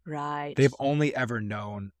market. Right. They've only ever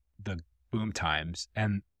known the boom times.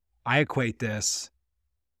 And I equate this,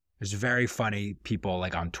 there's very funny people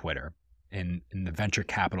like on Twitter in the venture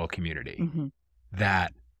capital community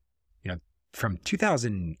that, you know, from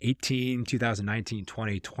 2018, 2019,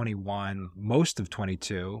 20, 21, most of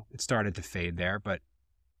 22, it started to fade there. But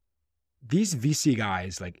these VC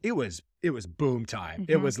guys, like, it was boom time.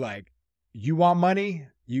 It was like, you want money?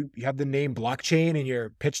 You have the name blockchain in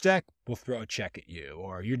your pitch deck? We'll throw a check at you.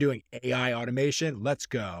 Or you're doing AI automation? Let's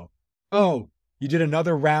go. Oh, you did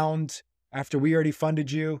another round after we already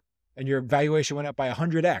funded you and your valuation went up by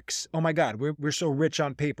 100x. Oh my God, we're so rich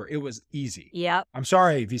on paper. It was easy. Yep. I'm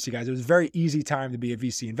sorry, VC guys. It was a very easy time to be a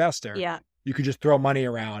VC investor. Yeah. You could just throw money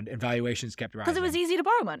around and valuations kept rising. Because it was easy to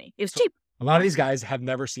borrow money. It was cheap. A lot of these guys have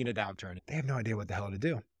never seen a downturn. They have no idea what the hell to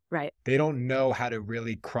do. Right. They don't know how to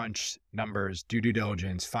really crunch numbers, do due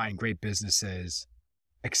diligence, find great businesses,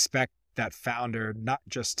 expect that founder not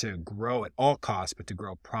just to grow at all costs, but to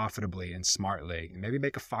grow profitably and smartly, and maybe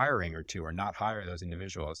make a firing or two or not hire those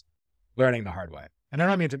individuals. Learning the hard way. And I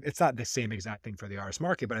don't mean it's not the same exact thing for the artist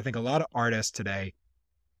market, but I think a lot of artists today,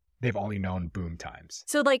 they've only known boom times.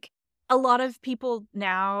 So like a lot of people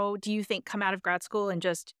now, do you think, come out of grad school and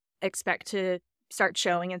just expect to start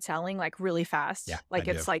showing and selling like really fast? Yeah, like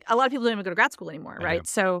it's like a lot of people don't even go to grad school anymore, right?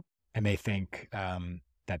 So, and they think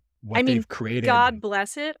that what they've created. God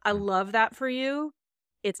bless it. I love that for you.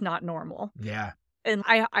 It's not normal. Yeah. And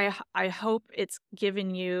I hope it's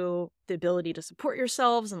given you the ability to support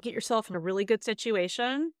yourselves and get yourself in a really good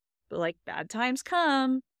situation. But like, bad times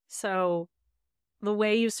come. So the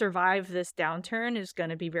way you survive this downturn is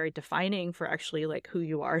going to be very defining for actually like who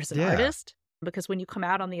you are as an artist. Because when you come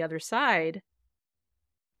out on the other side,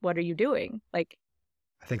 what are you doing? Like,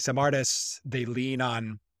 I think some artists, they lean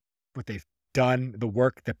on what they've done, the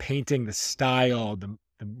work, the painting, the style, the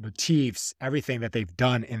motifs, everything that they've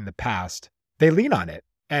done in the past. They lean on it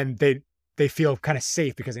and they feel kind of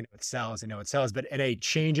safe because they know it sells. But in a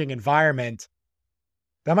changing environment,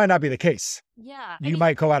 that might not be the case. Yeah. You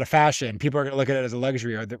might go out of fashion. People are going to look at it as a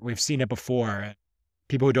luxury, or that we've seen it before.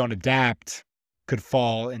 People who don't adapt could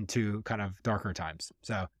fall into kind of darker times.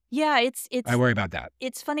 So yeah, it's I worry about that.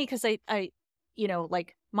 It's funny because I you know,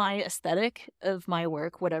 like my aesthetic of my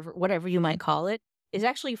work, whatever you might call it, is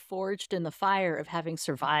actually forged in the fire of having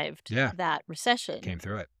survived that recession. Came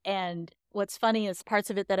through it. And what's funny is parts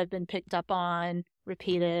of it that have been picked up on,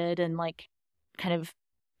 repeated, and like kind of,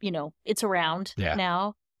 you know, it's around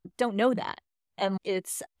now. Don't know that. And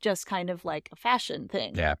it's just kind of like a fashion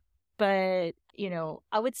thing. Yeah. But, you know,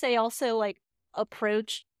 I would say also like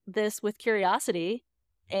approach this with curiosity,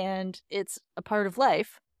 and it's a part of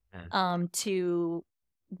life to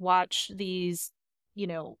watch these, you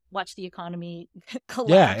know, watch the economy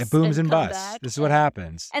collapse. Yeah, it booms and busts. This is what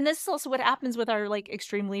happens. And this is also what happens with our like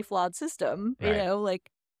extremely flawed system. You know, like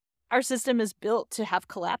our system is built to have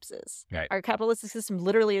collapses. Right. Our capitalistic system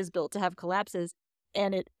literally is built to have collapses,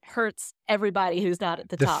 and it hurts everybody who's not at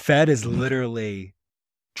the top. The Fed is literally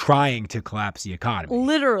trying to collapse the economy.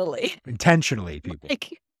 Literally. Intentionally, people.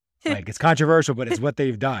 Like, it's controversial, but it's what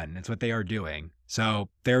they've done. It's what they are doing. So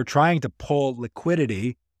they're trying to pull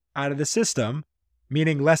liquidity out of the system,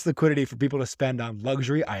 meaning less liquidity for people to spend on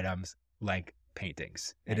luxury items like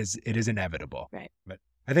paintings. Right. It is inevitable. Right. But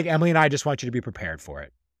I think Emily and I just want you to be prepared for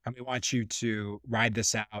it. And we want you to ride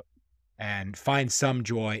this out and find some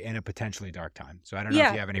joy in a potentially dark time. So I don't know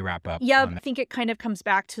if you have any wrap up. Yeah, I think it kind of comes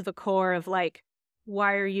back to the core of like,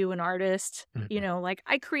 why are you an artist? Mm-hmm. You know, like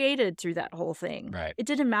I created through that whole thing. Right. It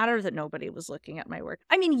didn't matter that nobody was looking at my work.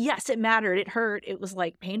 I mean, yes, it mattered. It hurt. It was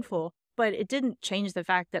like painful, but it didn't change the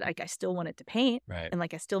fact that like I still wanted to paint. Right. And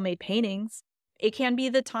like I still made paintings. It can be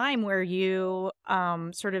the time where you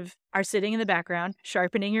sort of are sitting in the background,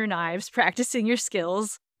 sharpening your knives, practicing your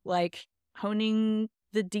skills, like honing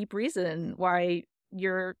the deep reason why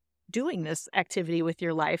you're doing this activity with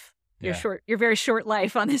your life. Your very short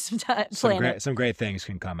life on this planet. Some great things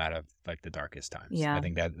can come out of like the darkest times. Yeah. I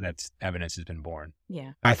think that's evidence has been born.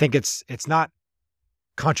 Yeah. I think it's not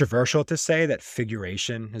controversial to say that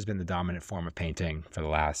figuration has been the dominant form of painting for the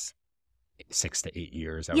last 6 to 8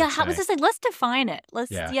 years. I would how was this? Like, let's define it.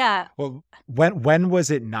 Well, when was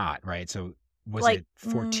it not, right? So was like, it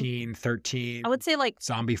 14, 13? I would say like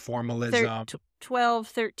zombie formalism. 12,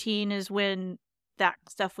 13 is when that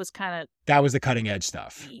stuff was kind of... That was the cutting edge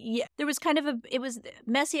stuff. Yeah. There was kind of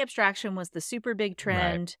messy abstraction was the super big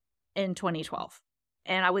trend in 2012.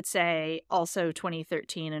 And I would say also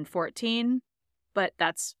 2013 and 14. But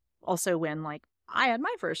that's also when like I had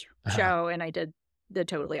my first show and I did the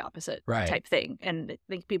totally opposite type thing. And I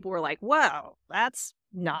think people were like, wow, that's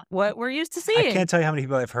not what we're used to seeing. I can't tell you how many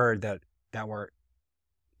people I've heard that were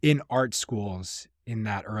in art schools in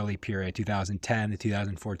that early period, 2010 to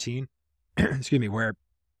 2014, excuse me, where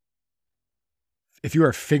if you were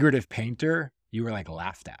a figurative painter, you were like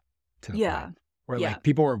laughed at to the point where like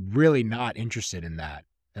people were really not interested in that.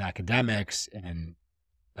 In academics and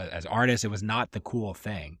as artists, it was not the cool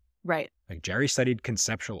thing. Right. Like Jerry studied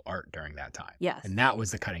conceptual art during that time. Yes. And that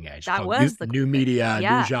was the cutting edge. That was the new media,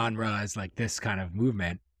 new genres, like this kind of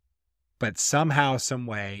movement. But somehow, some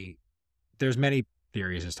way, there's many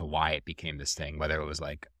theories as to why it became this thing, whether it was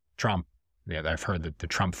like Trump. I've heard that the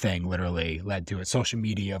Trump thing literally led to it. Social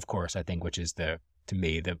media, of course, I think, which is to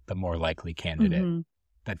me, the more likely candidate. Mm-hmm.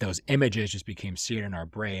 That those images just became seared in our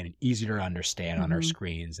brain and easier to understand on our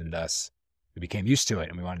screens. And thus we became used to it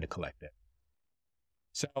and we wanted to collect it.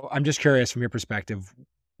 So I'm just curious from your perspective,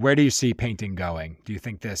 where do you see painting going? Do you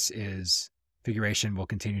think figuration will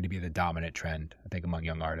continue to be the dominant trend, I think, among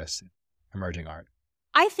young artists, emerging art?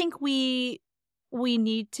 I think we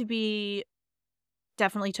need to be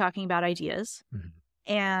definitely talking about ideas. Mm-hmm.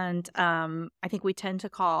 And I think we tend to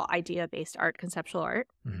call idea-based art conceptual art.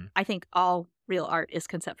 Mm-hmm. I think all real art is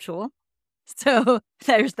conceptual. So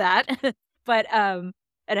there's that. But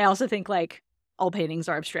and I also think like all paintings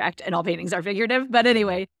are abstract and all paintings are figurative. But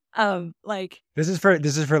anyway, like this is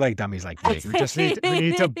for like dummies like me. We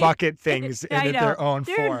need to bucket things into their own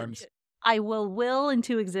forms. I will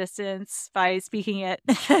into existence by speaking it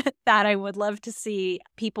that I would love to see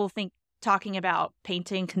people talking about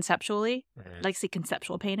painting conceptually, like see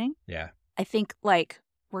conceptual painting. Yeah. I think like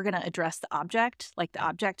we're going to address the object, like the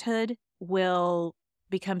objecthood will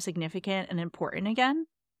become significant and important again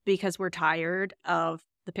because we're tired of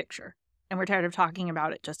the picture and we're tired of talking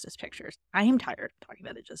about it just as pictures. I am tired of talking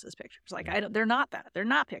about it just as pictures. Like they're not that. They're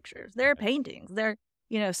not pictures. They're paintings. They're,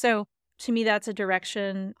 so to me, that's a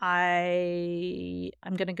direction. I'm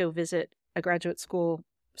going to go visit a graduate school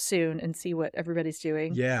soon and see what everybody's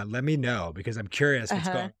doing. Yeah, let me know because I'm curious what's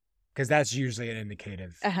going. Because that's usually an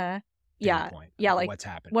indicative. Point like what's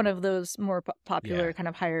happening. One of those more popular kind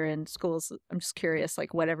of higher end schools. I'm just curious,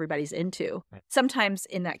 like what everybody's into. Right. Sometimes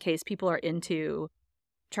in that case, people are into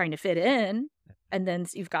trying to fit in, and then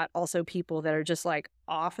you've got also people that are just like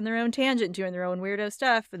off in their own tangent, doing their own weirdo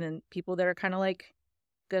stuff, and then people that are kind of like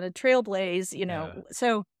gonna trailblaze.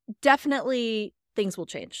 So definitely things will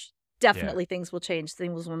change. Things will change.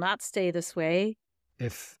 Things will not stay this way.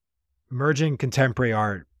 If emerging contemporary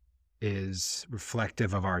art is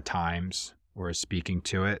reflective of our times or is speaking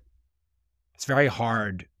to it, it's very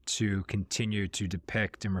hard to continue to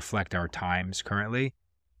depict and reflect our times currently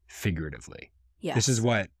figuratively. Yes.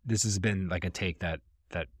 This has been like a take that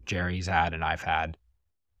Jerry's had and I've had,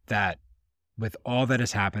 that with all that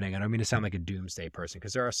is happening, I don't mean to sound like a doomsday person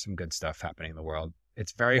because there are some good stuff happening in the world.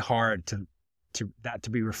 It's very hard to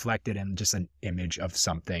be reflected in just an image of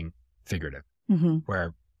something figurative,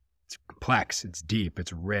 where It's complex, it's deep,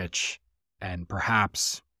 it's rich, and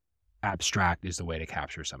perhaps abstract is the way to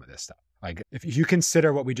capture some of this stuff. Like if you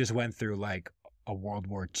consider what we just went through, like a World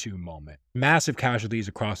War II moment, massive casualties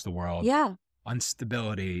across the world,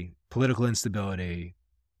 instability, political instability,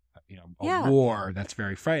 a war that's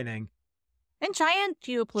very frightening. And giant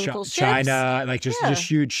geopolitical shifts. China, like just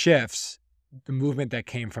huge shifts. The movement that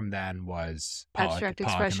came from then was Pollock and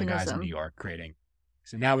the guys in New York creating.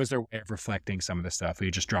 So now is their way of reflecting some of the stuff.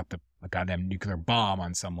 We just dropped a goddamn nuclear bomb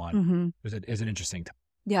on someone. Is an interesting time.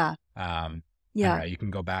 Yeah. You can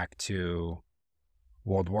go back to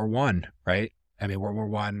World War I, right? I mean, World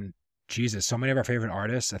War I, Jesus, so many of our favorite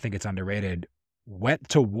artists, I think it's underrated, went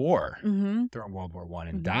to war during World War I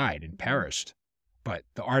and died and perished. But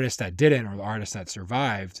the artists that didn't, or the artists that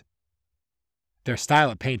survived, their style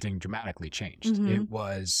of painting dramatically changed. It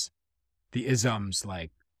was the isms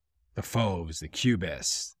like the Fauves, the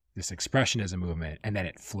Cubists, this expressionism movement, and then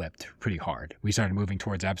it flipped pretty hard. We started moving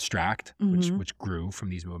towards abstract, which grew from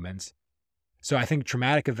these movements. So I think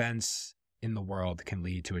traumatic events in the world can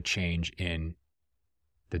lead to a change in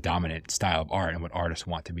the dominant style of art and what artists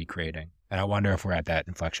want to be creating. And I wonder if we're at that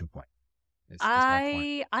inflection point.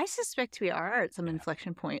 I suspect we are at some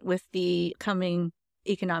inflection point with the coming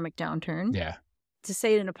economic downturn. Yeah. To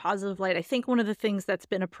say it in a positive light, I think one of the things that's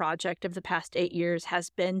been a project of the past 8 years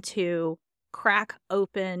has been to crack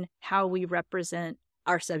open how we represent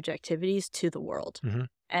our subjectivities to the world.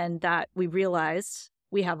 And that we realize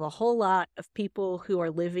we have a whole lot of people who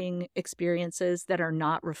are living experiences that are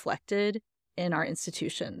not reflected in our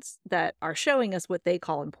institutions that are showing us what they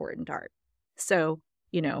call important art. So,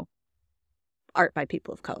 art by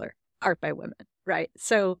people of color, art by women, right?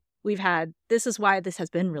 So this is why this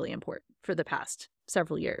has been really important for the past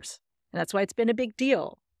several years. And that's why it's been a big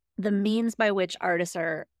deal. The means by which artists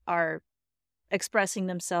are expressing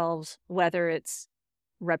themselves, whether it's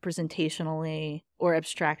representationally or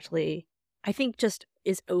abstractly, I think just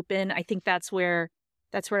is open. I think that's where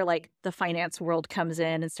like the finance world comes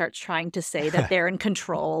in and starts trying to say that they're in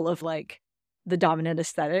control of like the dominant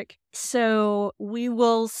aesthetic. So we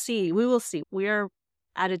will see. We are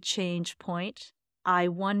at a change point. I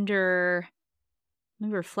wonder, let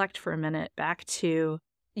me reflect for a minute back to,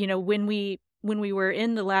 when we were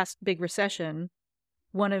in the last big recession,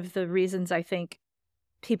 one of the reasons I think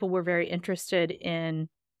people were very interested in,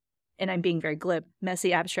 and I'm being very glib,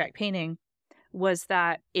 messy abstract painting, was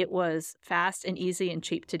that it was fast and easy and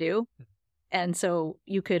cheap to do. And so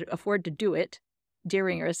you could afford to do it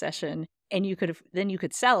during a recession, and you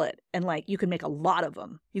could sell it, and like you could make a lot of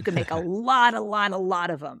them. You could make a lot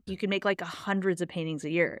of them. You could make like hundreds of paintings a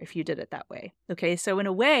year if you did it that way. Okay, so in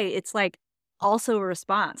a way, it's like also a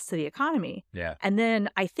response to the economy. Yeah. And then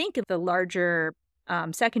I think of the larger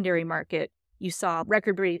secondary market, you saw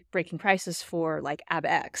record-breaking prices for like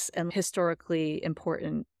ABX and historically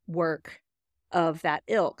important work of that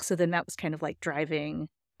ilk. So then that was kind of like driving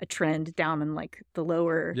a trend down in like the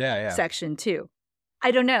lower section too. I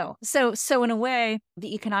don't know. So in a way,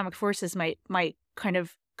 the economic forces might kind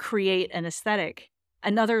of create an aesthetic.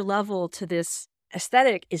 Another level to this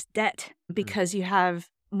aesthetic is debt, because you have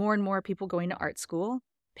more and more people going to art school,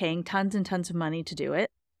 paying tons and tons of money to do it,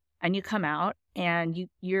 and you come out and you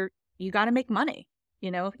got to make money.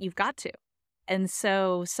 You've got to. And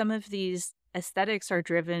so some of these aesthetics are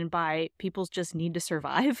driven by people's just need to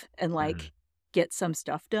survive and like get some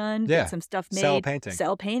stuff done, get some stuff made,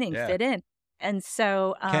 sell painting, fit in. And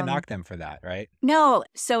so can't knock them for that, right? No.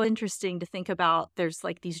 So interesting to think about. There's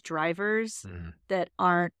like these drivers that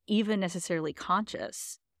aren't even necessarily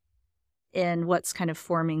conscious in what's kind of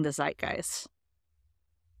forming the zeitgeist.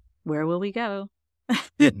 Where will we go?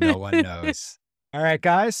 No one knows. All right,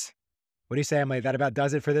 guys. What do you say, Emily? That about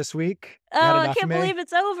does it for this week? Oh, I can't believe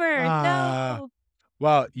it's over. No.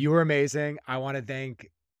 Well, you were amazing. I want to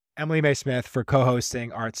thank Emily May Smith for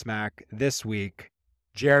co-hosting Art Smack this week.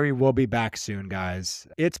 Jerry will be back soon, guys.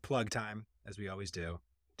 It's plug time, as we always do.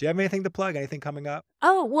 Do you have anything to plug? Anything coming up?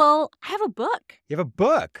 Oh, well, I have a book. You have a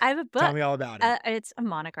book? I have a book. Tell me all about it. It's a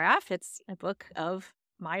monograph. It's a book of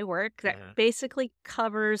my work that basically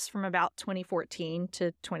covers from about 2014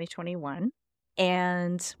 to 2021.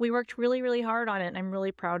 And we worked really, really hard on it, and I'm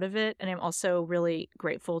really proud of it. And I'm also really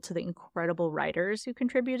grateful to the incredible writers who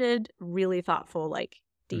contributed really thoughtful, like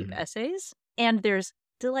deep essays. And there's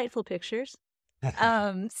delightful pictures.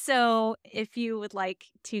 So if you would like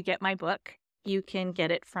to get my book, you can get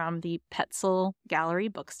it from the Petzl Gallery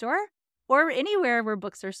bookstore, or anywhere where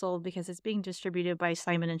books are sold, because it's being distributed by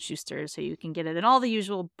Simon & Schuster, so you can get it in all the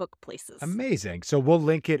usual book places. Amazing. So we'll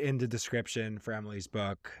link it in the description for Emily's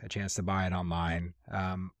book, a chance to buy it online.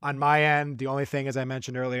 On my end, the only thing, as I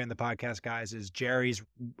mentioned earlier in the podcast, guys, is Jerry's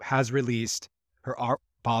has released her Art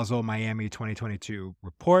Basel Miami 2022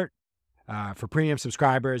 report. For premium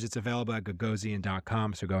subscribers, it's available at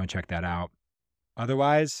gagosian.com, so go and check that out.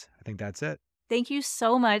 Otherwise, I think that's it. Thank you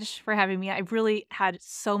so much for having me. I really had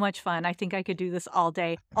so much fun. I think I could do this all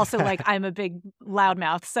day. Also, I'm a big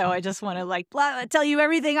loudmouth, so I just want to tell you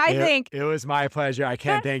everything I think. It was my pleasure. I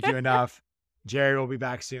can't thank you enough. Jerry will be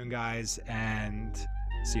back soon, guys, and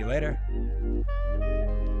see you later.